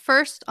her,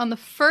 on the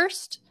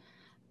first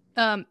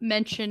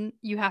mention,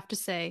 you have to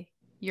say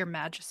Your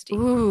Majesty.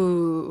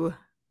 Ooh,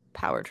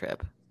 power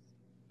trip.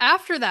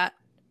 After that,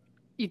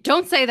 you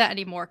don't say that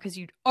anymore because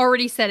you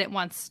already said it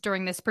once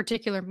during this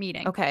particular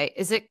meeting. Okay.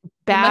 Is it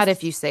bad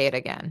if you say it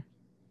again?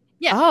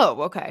 Yeah.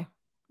 Oh, okay.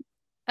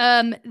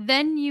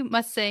 Then you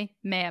must say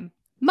ma'am.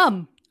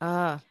 Mum.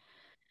 That's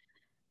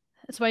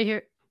why you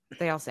hear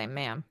they all say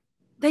ma'am.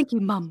 Thank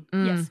you, mum.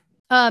 Yes.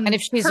 And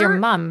if she's your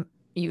mum,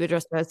 you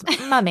address her as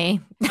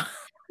mummy.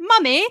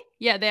 Mummy.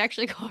 Yeah, they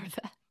actually call her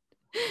that.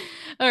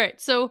 All right.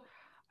 So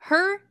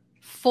her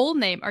full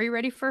name. Are you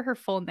ready for her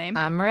full name?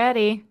 I'm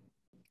ready.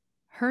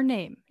 Her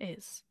name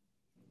is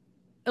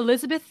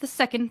Elizabeth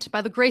II,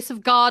 by the grace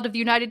of God, of the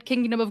United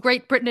Kingdom of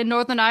Great Britain and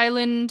Northern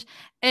Ireland,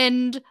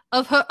 and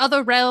of her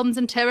other realms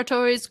and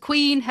territories,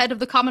 Queen, head of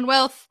the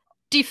Commonwealth,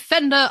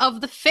 defender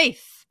of the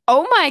faith.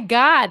 Oh my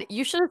God.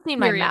 You should have seen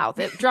my mouth.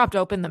 It dropped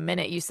open the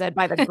minute you said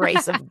by the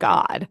grace of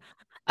God.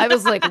 I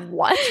was like,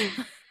 what?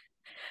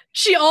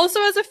 She also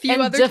has a few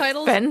other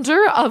titles.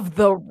 Defender of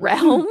the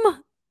realm?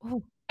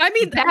 I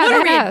mean, what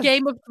are we at,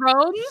 Game of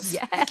Thrones?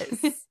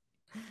 Yes.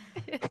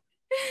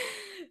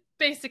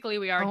 Basically,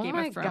 we are Game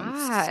of Thrones. Oh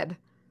my God.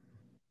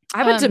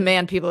 I would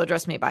demand people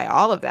address me by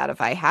all of that if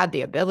I had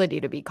the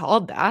ability to be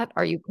called that.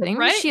 Are you kidding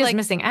me? She is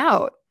missing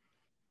out.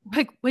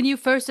 Like, when you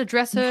first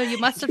address her, you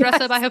must address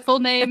her by her full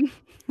name.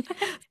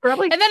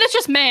 Probably, and then it's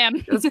just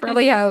ma'am. That's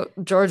probably how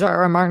George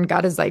R. R. Martin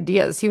got his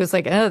ideas. He was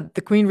like,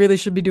 the queen really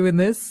should be doing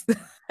this.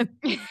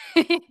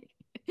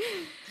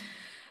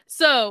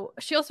 So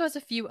she also has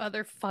a few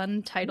other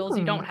fun titles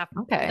you don't have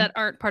that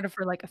aren't part of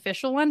her like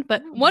official one,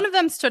 but one of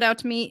them stood out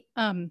to me.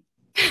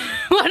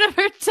 One of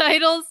her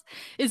titles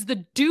is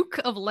the Duke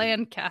of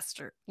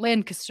Lancaster. What?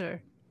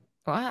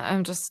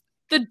 I'm just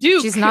the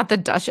Duke. She's not the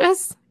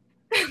Duchess?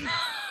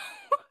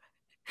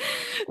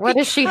 What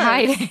is she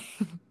hiding?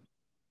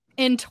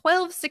 In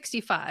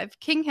 1265,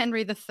 King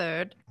Henry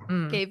III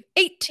gave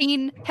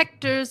 18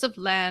 hectares of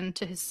land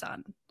to his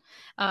son.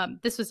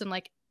 This is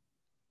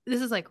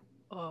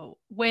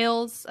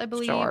Wales, I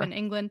believe, in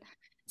England.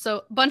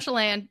 So a bunch of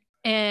land,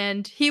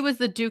 and he was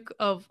the Duke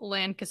of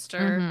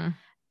Lancaster.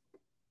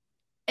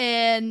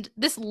 And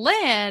this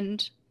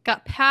land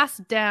got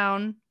passed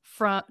down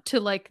to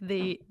like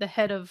the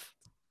head of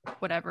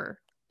whatever,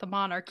 the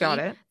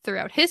monarchy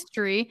throughout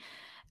history.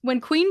 When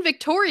Queen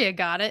Victoria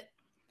got it,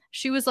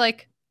 she was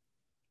like,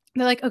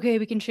 they're like, okay,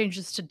 we can change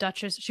this to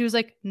Duchess. She was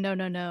like,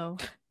 no.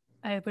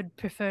 I would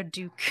prefer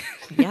Duke.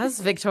 Yes,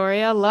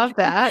 Victoria. Love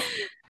that.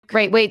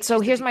 Great. Wait, so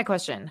here's my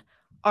question.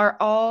 are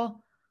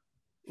all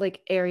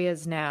like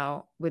areas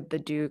now with the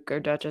Duke or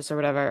Duchess or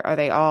whatever, are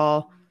they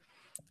all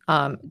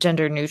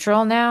gender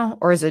neutral now,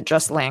 or is it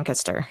just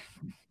Lancaster?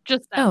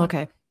 Just that one.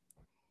 Okay.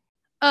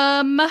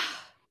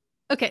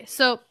 Okay,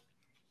 so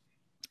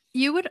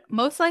you would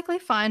most likely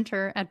find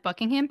her at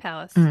Buckingham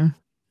Palace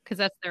because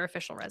that's their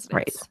official residence.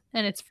 Right.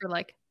 And it's for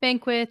like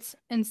banquets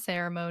and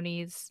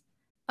ceremonies.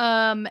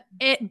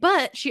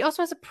 But she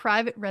also has a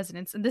private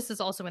residence, and this is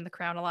also in the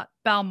Crown a lot.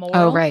 Balmoral.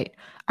 Oh, right.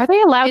 Are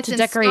they allowed to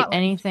decorate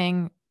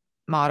anything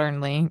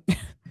modernly?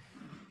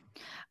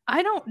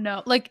 I don't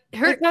know. Like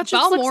her that just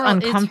Balmoral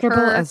looks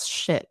uncomfortable as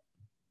shit.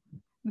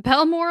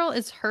 Balmoral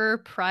is her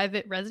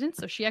private residence,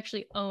 so she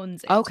actually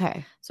owns it.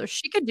 Okay. So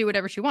she could do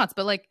whatever she wants,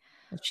 but like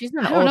she's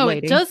an old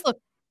lady. It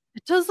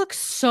does look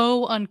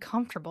so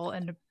uncomfortable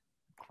and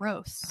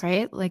gross.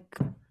 Right? Like,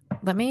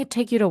 let me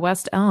take you to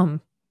West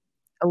Elm.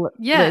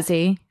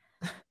 Lizzie.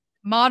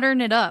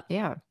 Modern it up.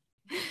 Yeah.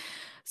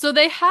 So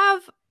they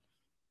have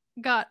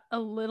got a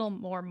little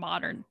more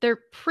modern. They're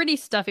pretty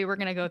stuffy. We're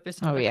gonna go through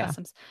some other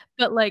customs.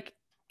 But like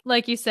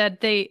you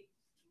said, they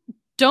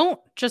don't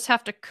just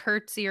have to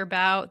curtsy or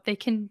bow. They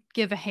can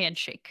give a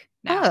handshake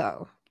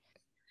now.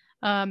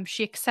 Oh.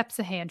 She accepts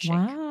a handshake.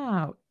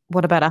 Wow.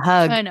 What about a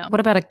hug? I know. What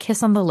about a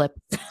kiss on the lips?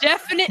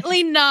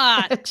 Definitely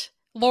not.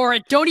 Laura,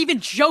 don't even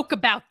joke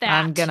about that.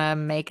 I'm gonna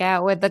make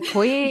out with the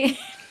queen.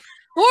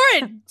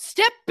 Lauren,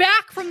 step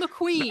back from the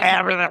queen.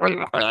 I'm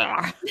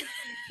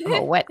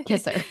a wet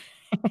kisser.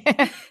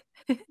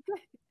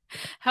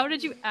 How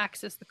did you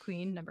access the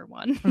queen? Number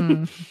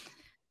one.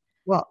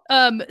 Well,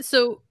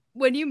 so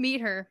when you meet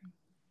her,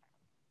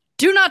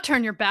 do not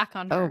turn your back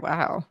on her. Oh,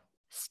 wow.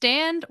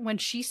 Stand when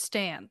she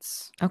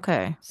stands.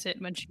 Okay. Sit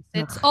when she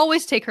sits.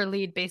 Always take her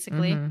lead,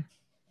 basically.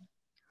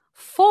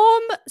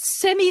 Form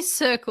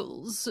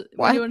semicircles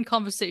when you're in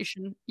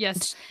conversation.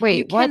 Yes.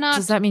 Wait, what?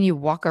 Does that mean you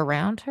walk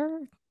around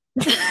her?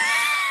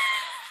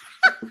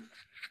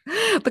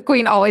 The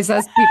queen always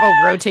has people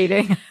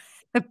rotating.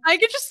 I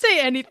could just say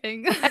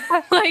anything.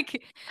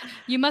 Like,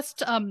 you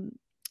must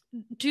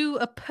do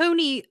a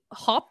pony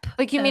hop.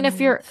 Like, you mean if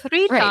you're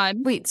 3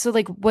 times. Wait, so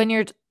like when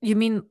you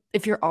mean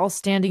if you're all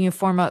standing, you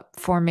form a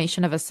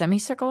formation of a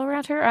semicircle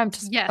around her? I'm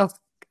just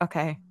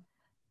okay.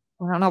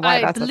 I don't know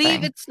why that's a thing. I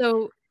believe it's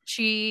so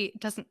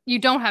you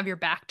don't have your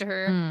back to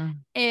her,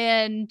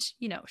 and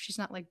she's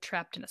not like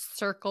trapped in a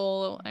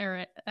circle,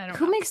 or I don't know.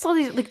 Who makes all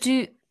these, like,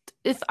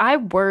 if I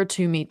were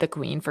to meet the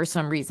queen for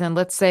some reason,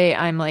 let's say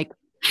I'm like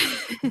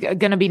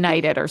gonna be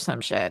knighted or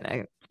some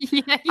shit.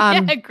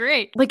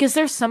 Great. Like, is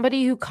there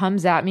somebody who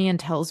comes at me and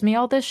tells me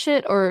all this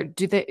shit, or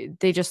do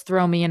they just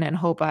throw me in and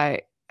hope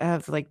I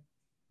have like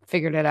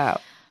figured it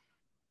out?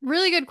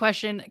 Really good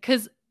question,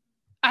 because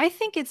I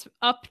think it's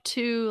up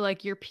to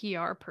like your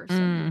PR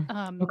person.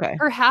 Okay.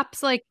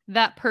 Perhaps like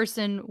that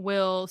person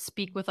will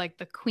speak with like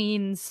the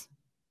queen's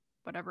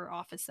whatever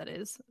office that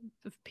is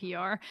of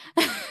PR.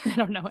 I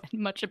don't know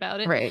much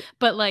about it. Right.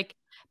 But like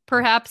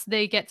perhaps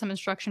they get some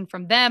instruction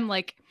from them.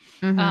 Like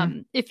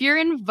if you're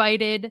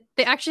invited,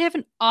 they actually have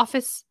an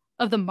office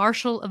of the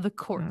Marshal of the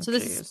Court. So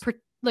this is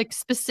like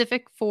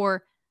specific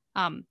for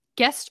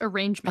guest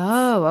arrangements.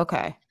 Oh,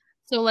 okay.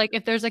 So, like,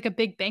 if there's, like, a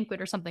big banquet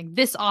or something,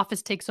 this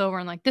office takes over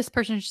and, like, this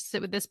person should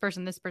sit with this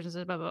person says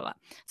blah, blah, blah.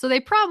 So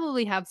they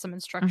probably have some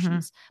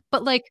instructions.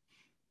 But, like,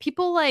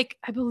 people like,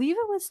 I believe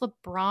it was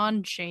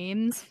LeBron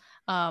James,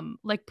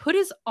 like, put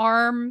his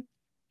arm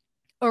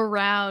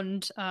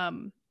around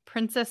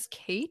Princess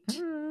Kate,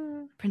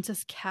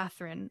 Princess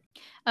Catherine,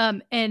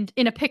 and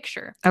in a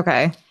picture.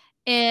 Okay.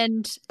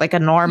 And like a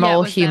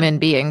normal human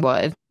being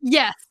would.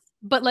 Yes.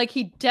 But, like,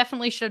 he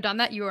definitely should have done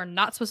that. You are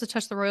not supposed to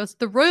touch the royals.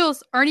 The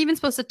royals aren't even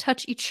supposed to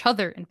touch each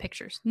other in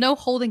pictures. No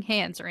holding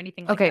hands or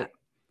anything like that.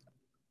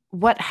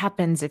 What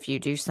happens if you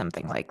do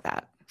something like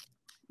that?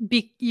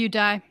 You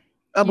die.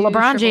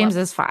 LeBron James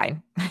is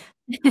fine.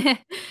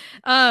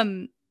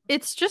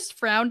 It's just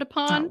frowned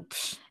upon. Oh,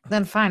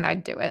 then fine,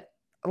 I'd do it.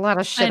 A lot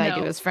of shit I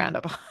do is frowned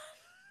upon.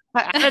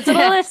 It's a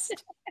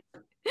list.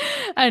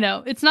 I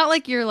know. It's not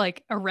like you're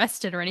like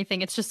arrested or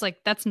anything. It's just like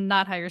that's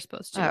not how you're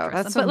supposed to.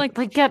 That's but like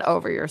get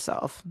over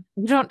yourself.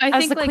 You don't.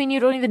 As the queen, you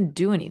don't even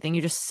do anything.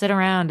 You just sit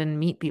around and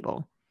meet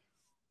people.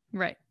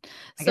 Right.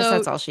 I guess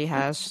that's all she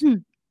has.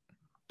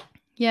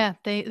 Yeah,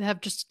 they have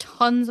just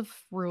tons of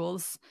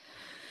rules.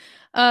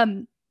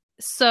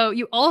 So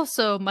you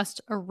also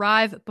must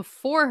arrive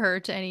before her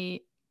to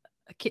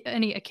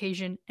any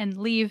occasion and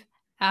leave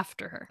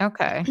after her.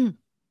 Okay.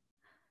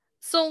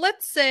 So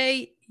let's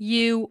say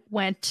you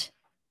went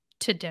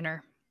to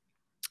dinner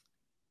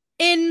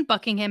in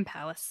Buckingham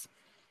Palace.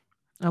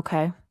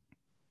 Okay.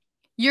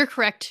 You're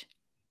correct.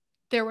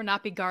 There will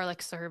not be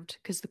garlic served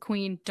because the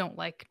queen don't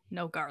like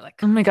no garlic.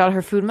 Oh my god,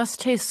 her food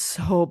must taste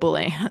so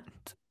bland.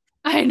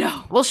 I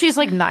know. Well, she's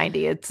like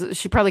 90.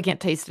 She probably can't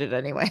taste it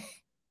anyway.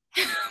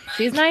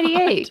 She's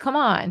 98. Come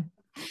on.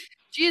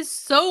 She is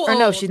so old. Or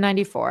no, she's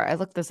 94. I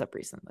looked this up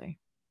recently.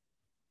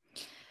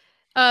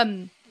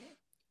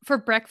 For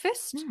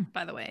breakfast,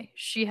 by the way,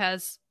 she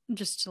has,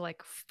 just to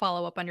like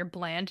follow up on your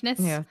blandness,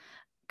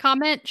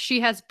 comment,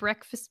 she has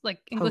breakfast, like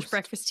English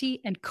breakfast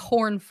tea and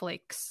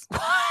cornflakes.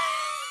 What?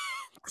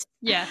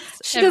 Yes.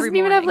 She doesn't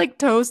even have like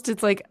toast.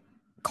 It's like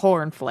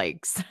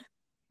cornflakes.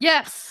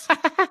 Yes.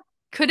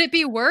 Could it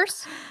be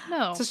worse?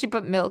 No. So she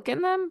put milk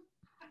in them?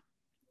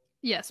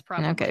 Yes,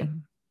 probably. Okay.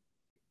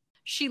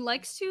 She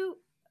likes to,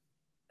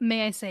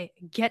 may I say,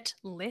 get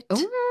lit.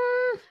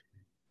 Ooh.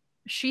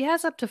 She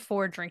has up to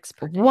 4 drinks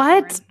per day.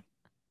 What?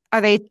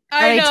 Are they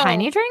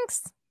tiny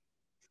drinks?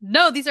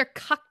 No, these are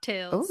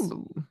cocktails.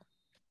 Ooh.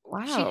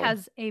 Wow. She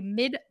has a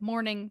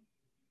mid-morning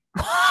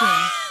gin.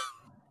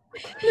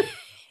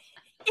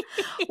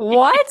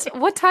 What?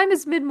 What time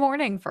is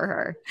mid-morning for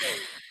her?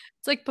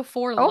 It's like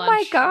before lunch. Oh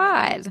my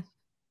God.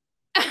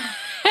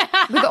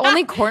 With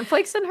only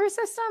cornflakes in her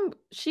system?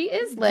 She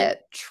is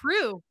lit.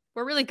 True.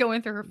 We're really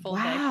going through her full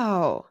day.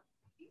 Wow.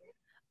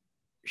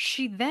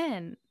 She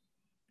then,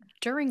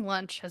 during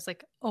lunch, has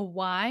like a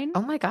wine.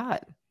 Oh my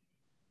God.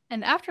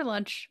 And after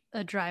lunch,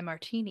 a dry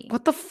martini.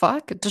 What the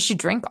fuck? Does she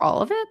drink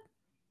all of it?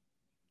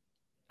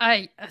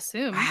 I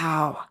assume.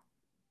 Wow.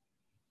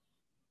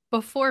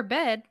 Before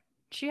bed,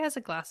 she has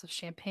a glass of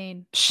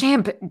champagne.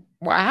 Champagne.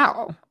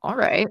 Wow. All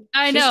right.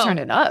 I know. She's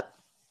turning up.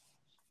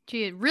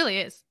 She really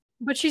is.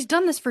 But she's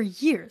done this for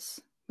years,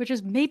 which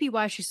is maybe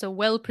why she's so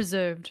well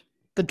preserved.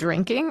 The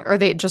drinking or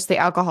just the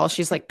alcohol?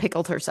 She's like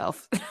pickled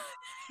herself.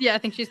 Yeah, I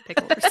think she's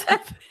pickled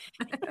herself.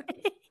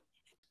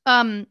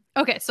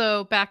 Okay,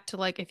 so back to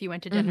like if you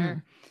went to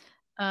dinner,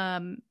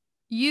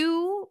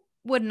 you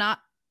would not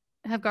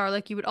have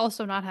garlic. You would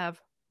also not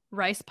have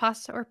rice,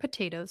 pasta, or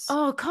potatoes.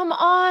 Oh, come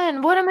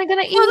on. What am I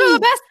going to eat? Those are the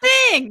best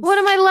things. What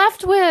am I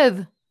left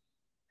with?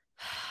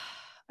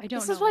 I don't know.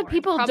 This is why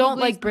people don't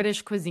like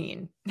British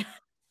cuisine.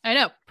 I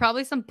know.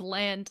 Probably some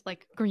bland,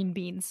 like green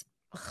beans.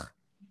 Ugh.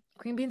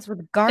 Green beans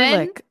with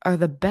garlic are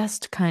the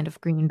best kind of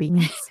green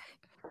beans.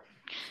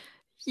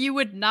 You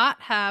would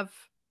not have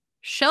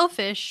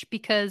shellfish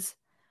because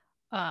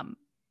from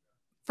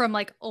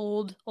like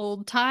old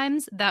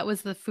times, that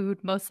was the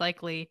food most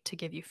likely to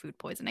give you food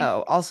poisoning.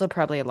 Oh, also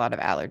probably a lot of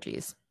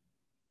allergies.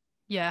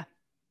 Yeah,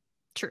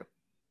 true.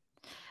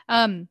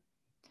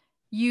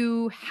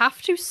 You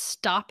have to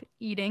stop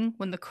eating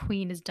when the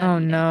queen is done. Oh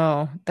eating.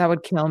 No, that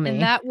would kill me.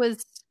 And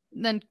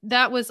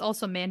that was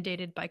also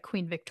mandated by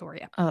Queen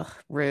Victoria. Ugh,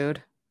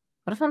 rude.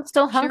 What if I'm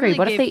still hungry? Really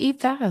what if they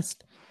eat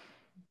fast?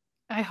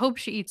 I hope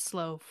she eats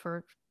slow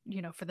for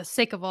the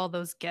sake of all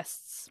those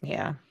guests.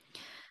 Yeah.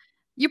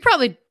 You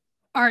probably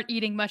aren't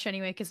eating much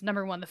anyway because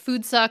number 1, the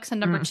food sucks, and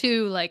number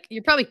 2, like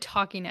you're probably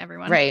talking to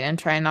everyone. Right, and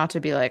trying not to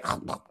be like.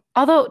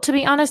 Although, to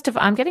be honest, if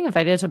I'm getting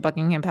invited to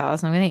Buckingham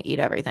Palace, I'm going to eat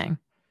everything.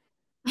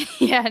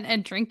 Yeah,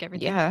 and drink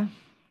everything.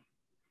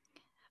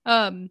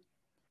 Yeah.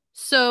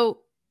 So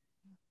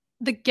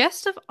the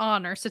guest of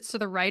honor sits to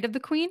the right of the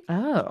queen.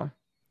 Oh.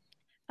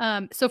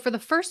 So for the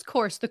first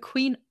course, the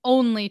queen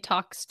only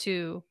talks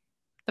to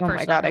the person. Oh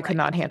my God, I could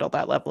not handle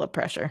that level of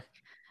pressure.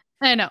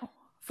 I know.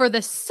 For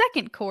the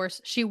second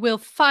course, she will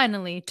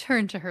finally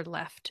turn to her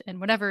left, and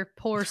whatever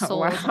poor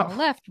soul is on the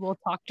left will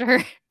talk to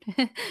her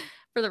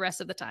for the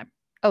rest of the time.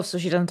 Oh, so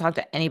she doesn't talk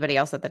to anybody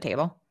else at the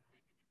table?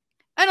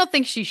 I don't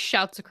think she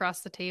shouts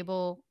across the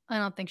table. I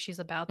don't think she's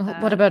about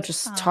that. What about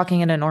just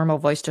talking in a normal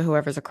voice to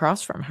whoever's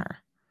across from her?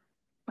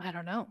 I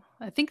don't know.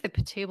 I think the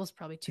table's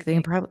probably too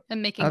big.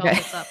 I'm making all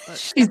this up,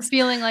 but I'm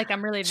feeling like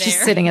I'm really there. She's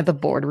sitting at the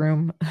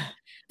boardroom.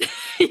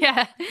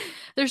 Yeah.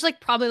 There's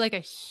like probably like a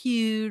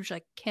huge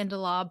like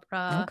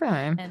candelabra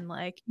and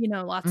like,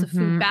 lots of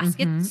food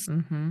baskets.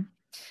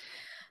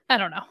 I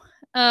don't know.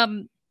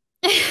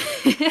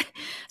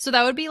 So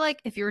that would be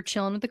like if you were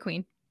chilling with the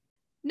queen.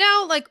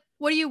 Now, like,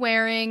 what are you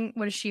wearing?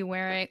 What is she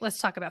wearing? Let's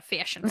talk about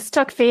fashion. Let's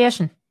talk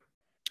fashion.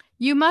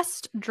 You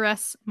must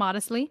dress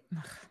modestly,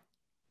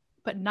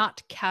 but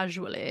not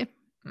casually.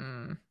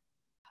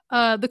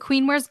 The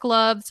queen wears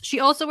gloves. She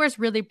also wears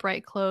really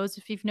bright clothes,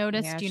 if you've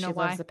noticed. Yeah, do you know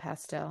why? She loves the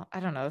pastel.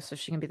 I don't know. So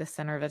she can be the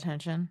center of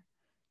attention?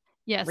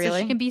 Yeah, really?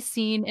 So she can be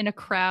seen in a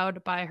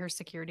crowd by her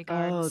security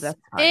guards. Oh,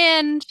 that's hard.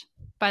 And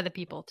by the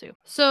people, too.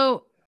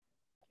 So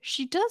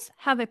she does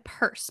have a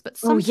purse, but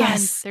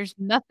sometimes there's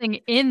nothing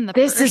in the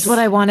purse. This is what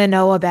I want to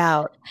know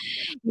about.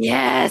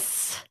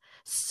 Yes.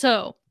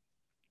 So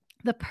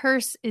the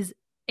purse is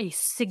a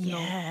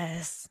signal.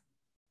 Yes.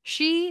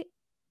 She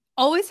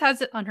always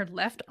has it on her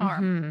left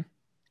arm.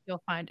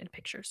 You'll find in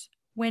pictures.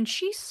 When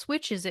she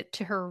switches it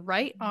to her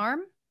right arm,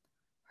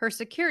 her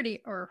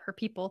security or her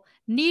people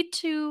need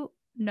to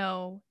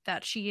know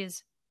that she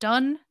is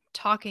done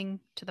talking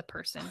to the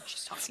person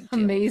she's talking to.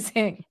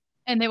 Amazing.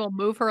 And they will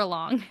move her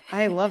along.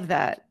 I love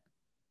that.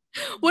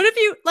 What if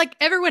you, like,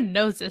 everyone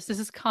knows this. This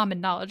is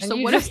common knowledge. So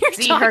what if you're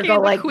see talking her go to the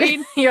like,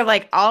 queen? You're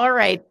like, all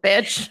right,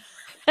 bitch.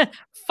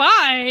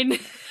 Fine.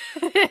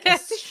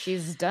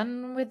 She's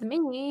done with me.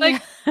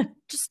 Like,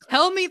 just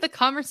tell me the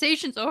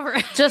conversation's over.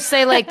 Just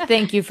say like,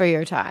 thank you for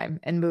your time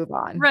and move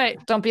on.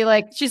 Right. Don't be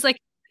like, she's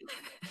like,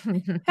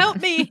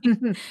 help me.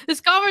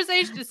 This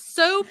conversation is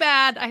so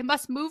bad. I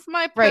must move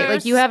my purse. Right.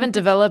 Like you haven't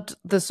developed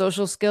the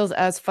social skills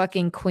as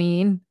fucking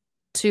queen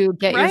to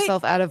get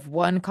yourself out of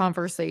one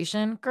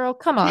conversation. Girl,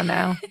 come on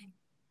now.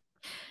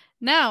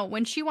 Now,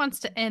 when she wants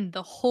to end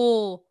the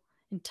whole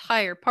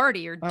entire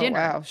party or dinner.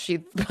 Oh, wow. She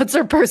puts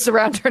her purse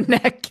around her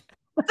neck.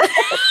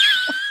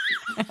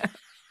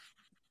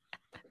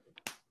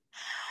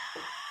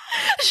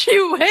 She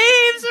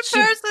waves her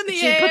purse in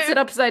the air. She puts it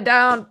upside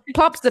down,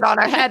 pops it on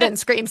her head, and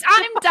screams,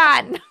 "I'm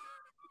done."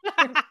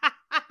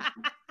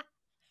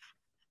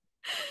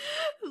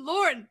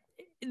 Lauren,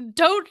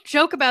 don't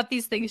joke about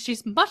these things.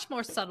 She's much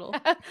more subtle.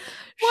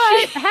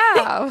 What?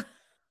 How?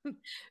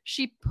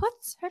 She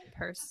puts her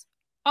purse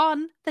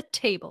on the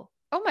table.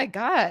 Oh my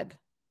God.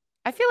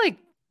 I feel like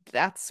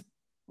that's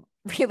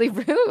really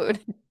rude.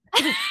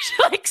 She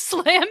like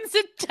slams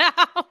it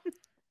down.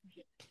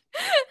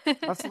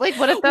 Also, like,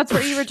 what if that's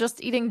where you were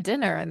just eating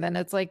dinner and then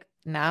it's like,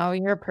 now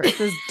your purse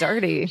is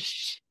dirty?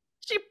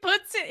 She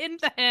puts it in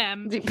the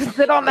ham. She puts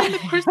it on the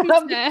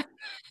Christmas ham.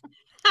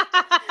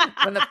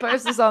 When the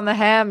purse is on the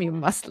ham, you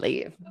must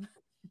leave.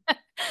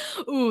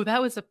 Ooh,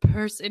 that was a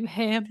purse in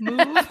ham move.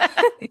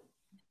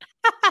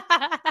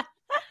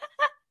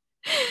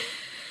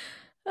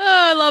 Oh,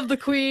 I love the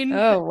queen.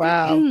 Oh,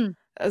 wow.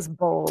 That's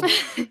bold.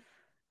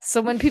 So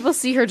when people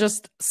see her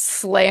just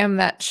slam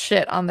that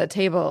shit on the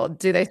table,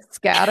 do they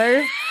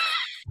scatter?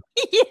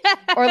 Yeah.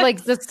 Or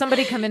like, does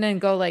somebody come in and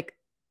go like,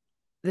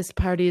 "This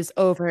party is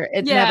over.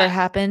 It never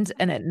happened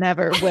and it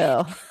never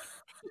will."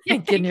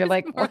 And you're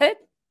like, what?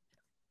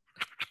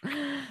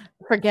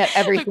 Forget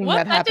everything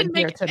that happened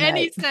here tonight.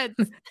 Any sense.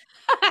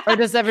 Or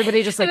does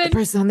everybody just like, "The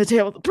person on the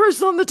table,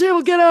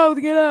 get out,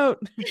 get out"?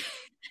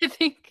 I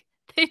think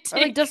they take... Or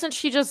like, doesn't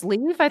she just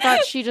leave? I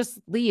thought she just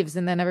leaves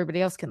and then everybody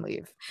else can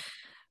leave.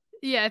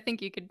 Yeah, I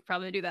think you could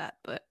probably do that,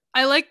 but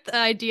I like the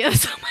idea of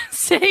someone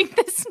saying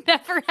this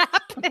never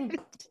happened.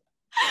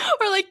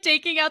 Or like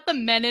taking out the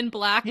Men in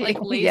Black like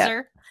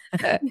laser.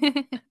 To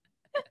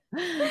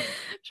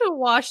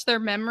wash their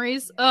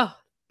memories. Oh.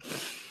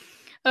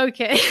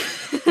 Okay.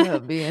 That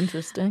would be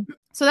interesting.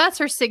 So that's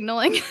her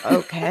signaling.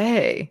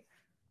 Okay.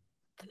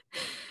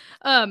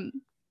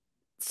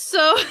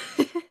 So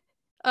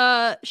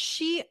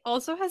she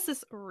also has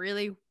this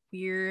really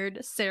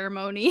weird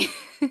ceremony.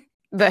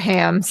 The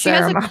ham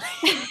ceremony.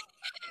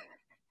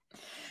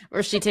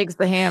 Where she takes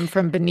the ham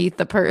from beneath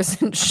the purse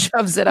and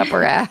shoves it up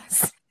her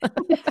ass.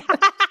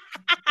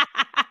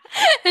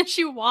 And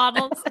she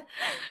waddles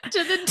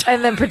to the door.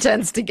 And then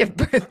pretends to give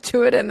birth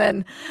to it and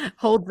then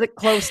holds it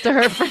close to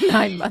her for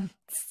 9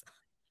 months.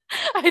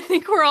 I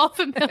think we're all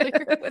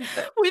familiar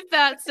with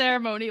that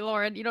ceremony,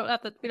 Lauren. We don't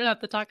have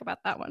to talk about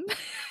that one.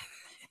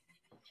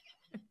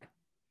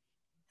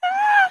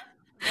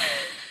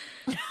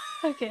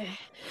 Okay.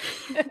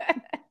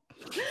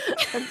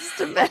 I'm just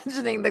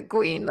imagining the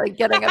queen like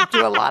getting up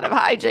to a lot of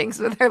hijinks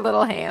with her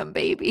little ham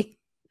baby.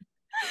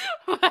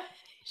 Why does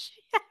she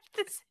have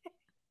this?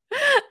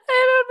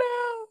 I don't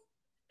know.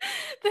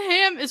 The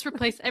ham is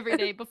replaced every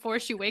day before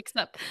she wakes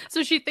up,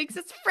 so she thinks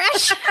it's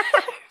fresh.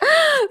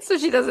 So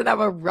she doesn't have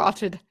a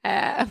rotted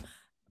ham.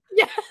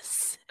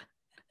 Yes.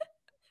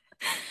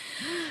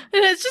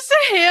 And it's just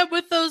a ham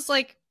with those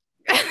like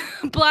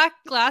black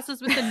glasses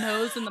with the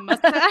nose and the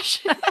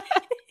mustache.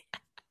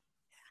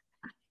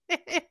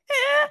 Okay.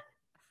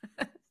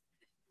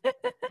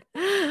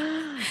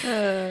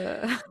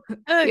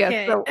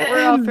 Yeah, so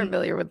we're all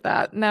familiar with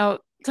that. Now,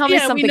 tell me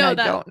something I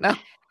don't know.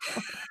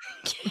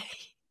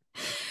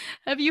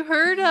 Have you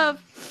heard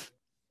of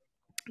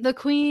the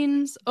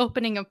Queen's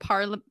opening of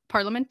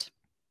Parliament?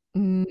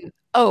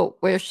 Oh,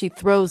 where she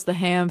throws the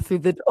ham through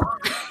the door.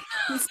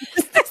 This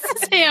is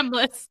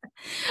hamless.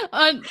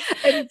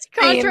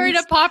 Contrary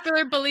to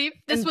popular belief,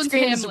 this one's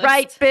hamless.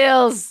 Right,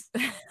 bills,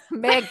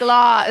 make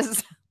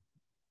laws.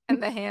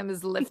 And the ham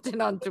is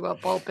lifted onto a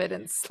pulpit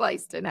and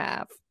sliced in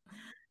half.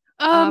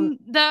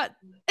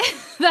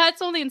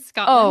 That's only in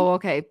Scotland. Oh,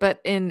 okay.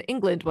 But in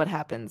England, what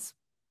happens?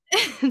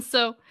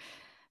 So,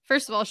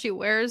 first of all, she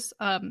wears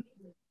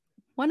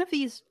one of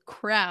these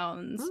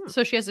crowns.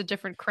 So she has a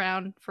different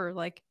crown for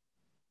like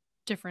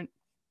different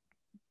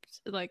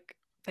like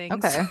things.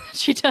 Okay.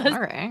 She does.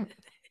 All right.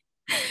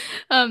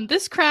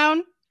 This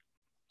crown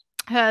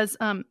has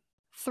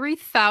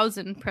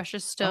 3,000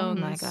 precious stones.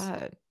 Oh my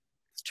God.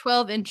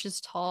 12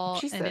 inches tall.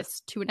 Jesus. And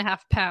it's 2.5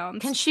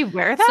 pounds. Can she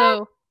wear that?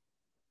 So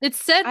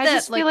it's said I that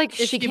just feel like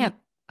she can't,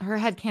 her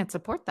head can't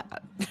support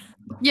that.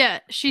 Yeah,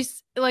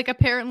 she's like,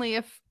 apparently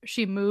if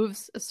she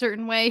moves a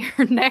certain way,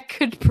 her neck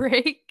could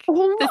break.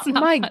 Oh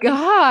my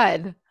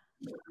God.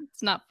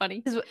 It's not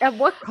funny. At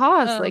what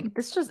cost? Like,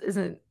 this just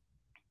isn't,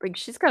 like,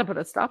 she's got to put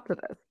a stop to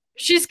this.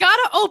 She's got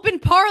to open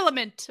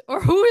Parliament,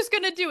 or who's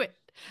going to do it?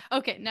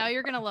 Okay, now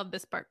you're going to love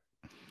this part.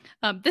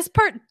 This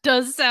part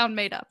does sound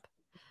made up.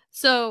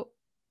 So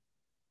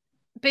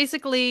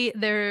basically,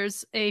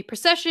 there's a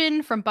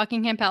procession from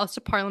Buckingham Palace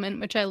to Parliament,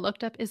 which I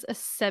looked up is a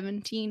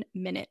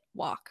 17-minute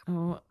walk.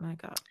 Oh my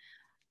God.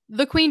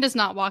 The Queen does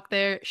not walk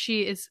there.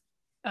 She is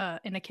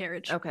in a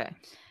carriage. Okay.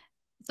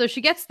 So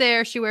she gets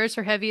there. She wears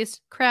her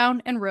heaviest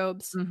crown and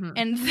robes. Mm-hmm.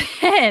 And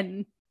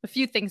then a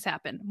few things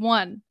happen.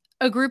 One,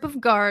 a group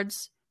of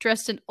guards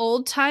dressed in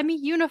old-timey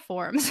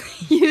uniforms,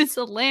 use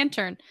a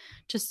lantern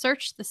to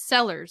search the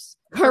cellars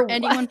for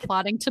anyone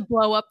plotting to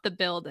blow up the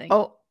building.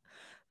 Oh,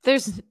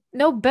 there's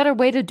no better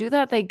way to do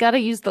that. They got to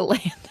use the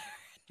lantern.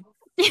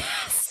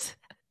 Yes.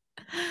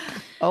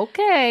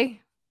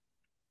 Okay.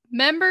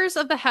 Members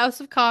of the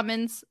House of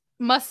Commons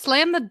must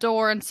slam the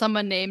door on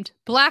someone named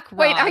Black Rod.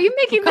 Wait, are you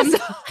making this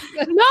up?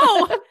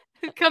 No!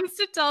 Who comes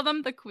to tell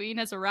them the Queen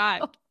has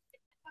arrived.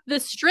 The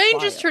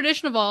strangest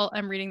tradition of all,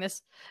 I'm reading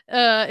this,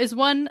 is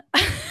one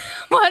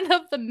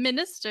of the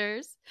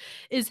ministers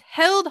is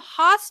held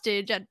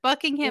hostage at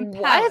Buckingham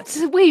Palace.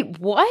 What? Wait,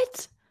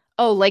 what?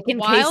 Oh, like in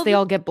case they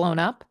all get blown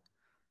up?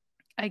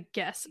 I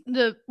guess.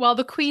 While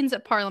the Queen's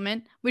at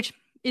Parliament, which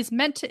is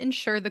meant to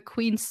ensure the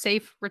Queen's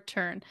safe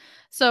return.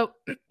 So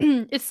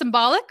it's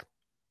symbolic,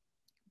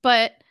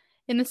 but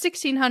in the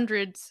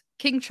 1600s,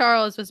 King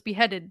Charles was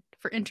beheaded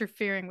for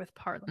interfering with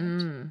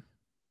Parliament.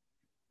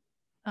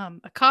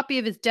 A copy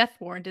of his death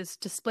warrant is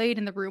displayed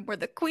in the room where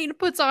the Queen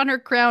puts on her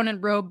crown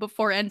and robe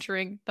before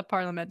entering the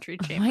parliamentary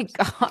chambers.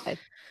 Oh my God.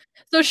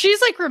 So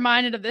she's like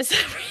reminded of this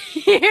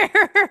every year.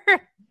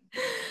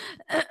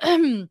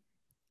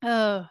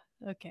 Oh,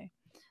 okay.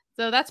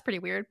 So that's pretty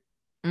weird.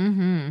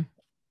 Mm-hmm.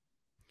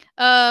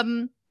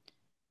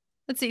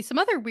 Let's see. Some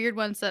other weird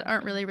ones that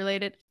aren't really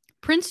related.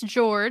 Prince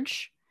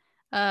George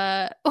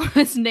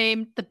was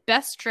named the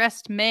best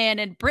dressed man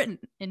in Britain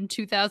in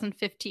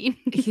 2015.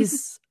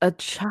 He's a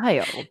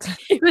child.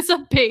 He was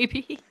a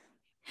baby.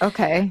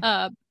 Okay.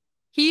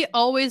 He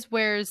always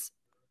wears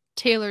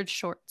tailored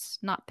shorts,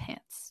 not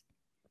pants.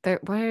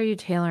 Why are you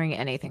tailoring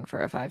anything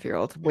for a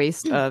 5-year-old?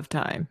 Waste of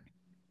time.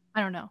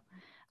 I don't know.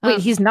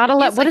 Wait, he's not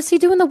allowed. What does he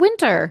do in the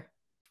winter?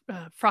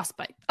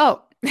 Frostbite.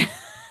 Oh.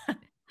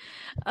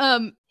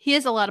 He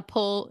has a lot of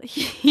pull.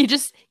 He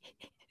just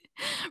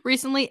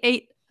recently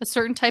ate a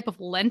certain type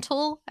of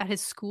lentil at his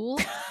school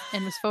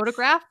and was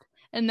photographed,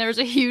 and there was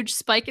a huge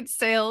spike in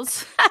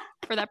sales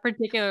for that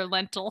particular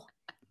lentil.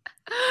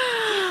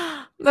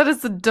 That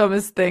is the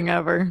dumbest thing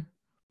ever.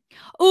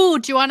 Oh,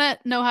 do you want to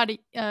know how to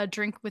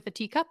drink with a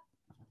teacup?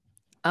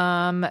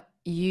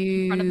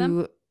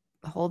 You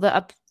hold it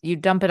up. You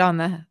dump it on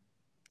the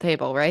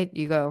table, right?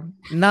 You go,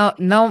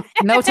 no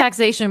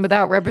taxation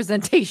without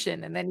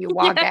representation, and then you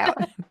walk out.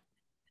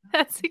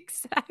 That's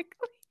exactly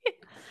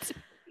it.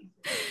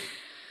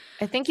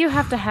 I think you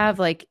have to have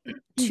like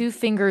 2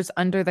 fingers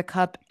under the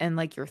cup and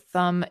like your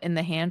thumb in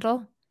the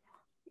handle.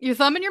 Your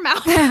thumb in your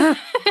mouth.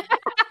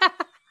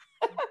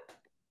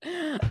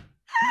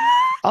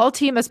 All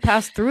tea must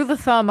pass through the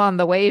thumb on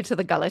the way to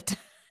the gullet.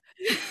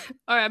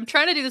 All right, I'm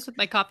trying to do this with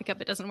my coffee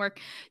cup. It doesn't work.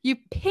 You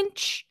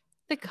pinch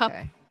the cup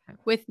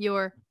with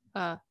your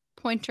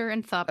pointer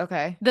and thumb.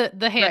 Okay.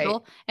 The handle.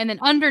 Right. And then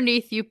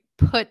underneath you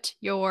put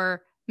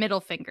your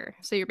middle finger.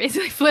 So you're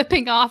basically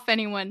flipping off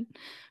anyone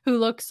who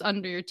looks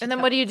under your teacup. And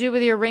then what do you do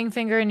with your ring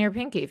finger and your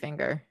pinky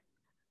finger?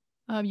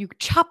 You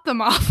chop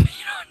them off.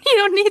 You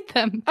don't need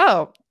them.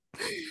 Oh.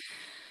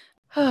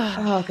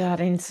 Oh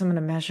God, I need someone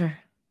to measure.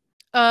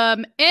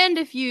 And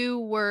if you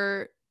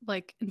were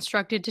like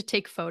instructed to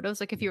take photos,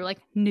 like if you were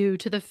like new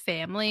to the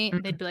family,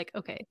 they'd be like,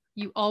 okay,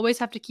 you always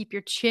have to keep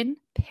your chin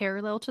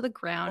parallel to the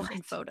ground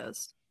in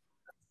photos.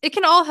 It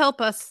can all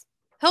help us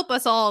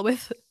all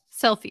with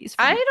selfies.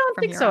 I don't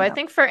think so. I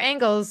think for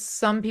angles,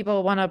 some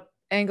people want to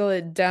angle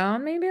it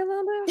down maybe a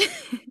little bit.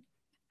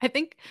 I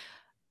think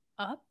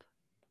up.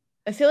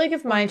 I feel like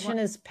if my chin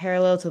is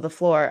parallel to the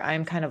floor,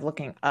 I'm kind of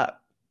looking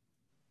up.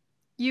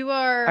 You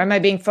are. Or am I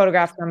being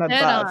photographed from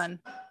above? On.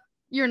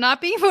 You're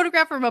not being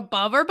photographed from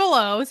above or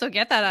below, so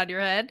get that out of your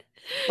head.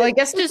 Well, I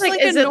guess just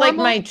like is it like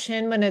my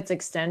chin when it's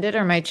extended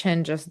or my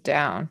chin just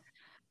down?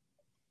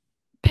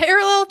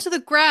 Parallel to the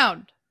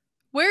ground.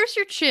 Where's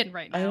your chin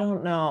right now? I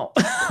don't know.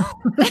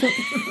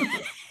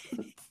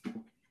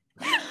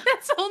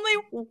 That's only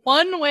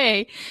one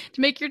way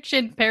to make your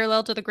chin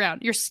parallel to the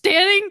ground. You're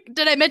standing.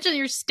 Did I mention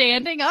you're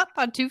standing up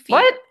on 2 feet?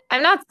 What?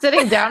 I'm not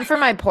sitting down for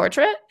my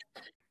portrait?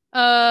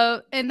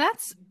 And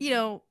that's,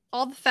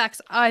 all the facts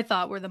I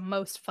thought were the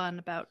most fun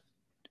about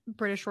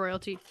British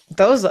royalty.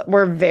 Those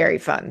were very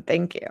fun.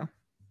 Thank you.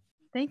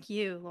 Thank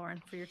you,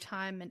 Lauren, for your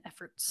time and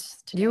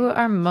efforts today. You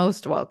are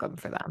most welcome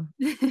for them.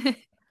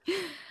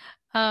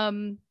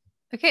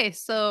 Okay,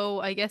 so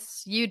I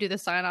guess you do the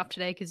sign off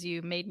today because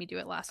you made me do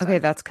it last time. Okay,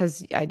 that's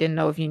because I didn't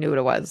know if you knew what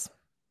it was.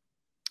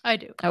 I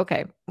do.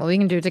 Okay, well, we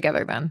can do it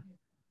together then.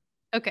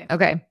 Okay.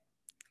 Okay.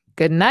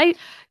 Good night.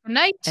 Good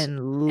night.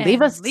 And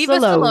leave us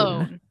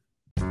alone.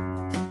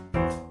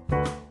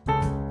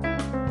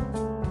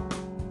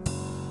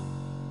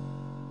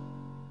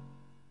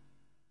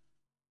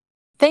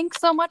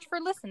 Thanks so much for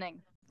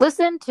listening.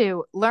 Listen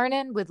to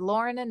Learnin' with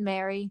Lauren and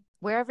Mary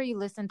wherever you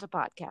listen to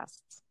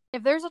podcasts.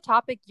 If there's a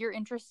topic you're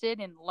interested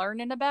in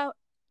learning about,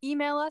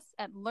 email us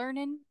at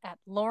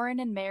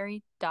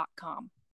learnin@laurenandmary.com.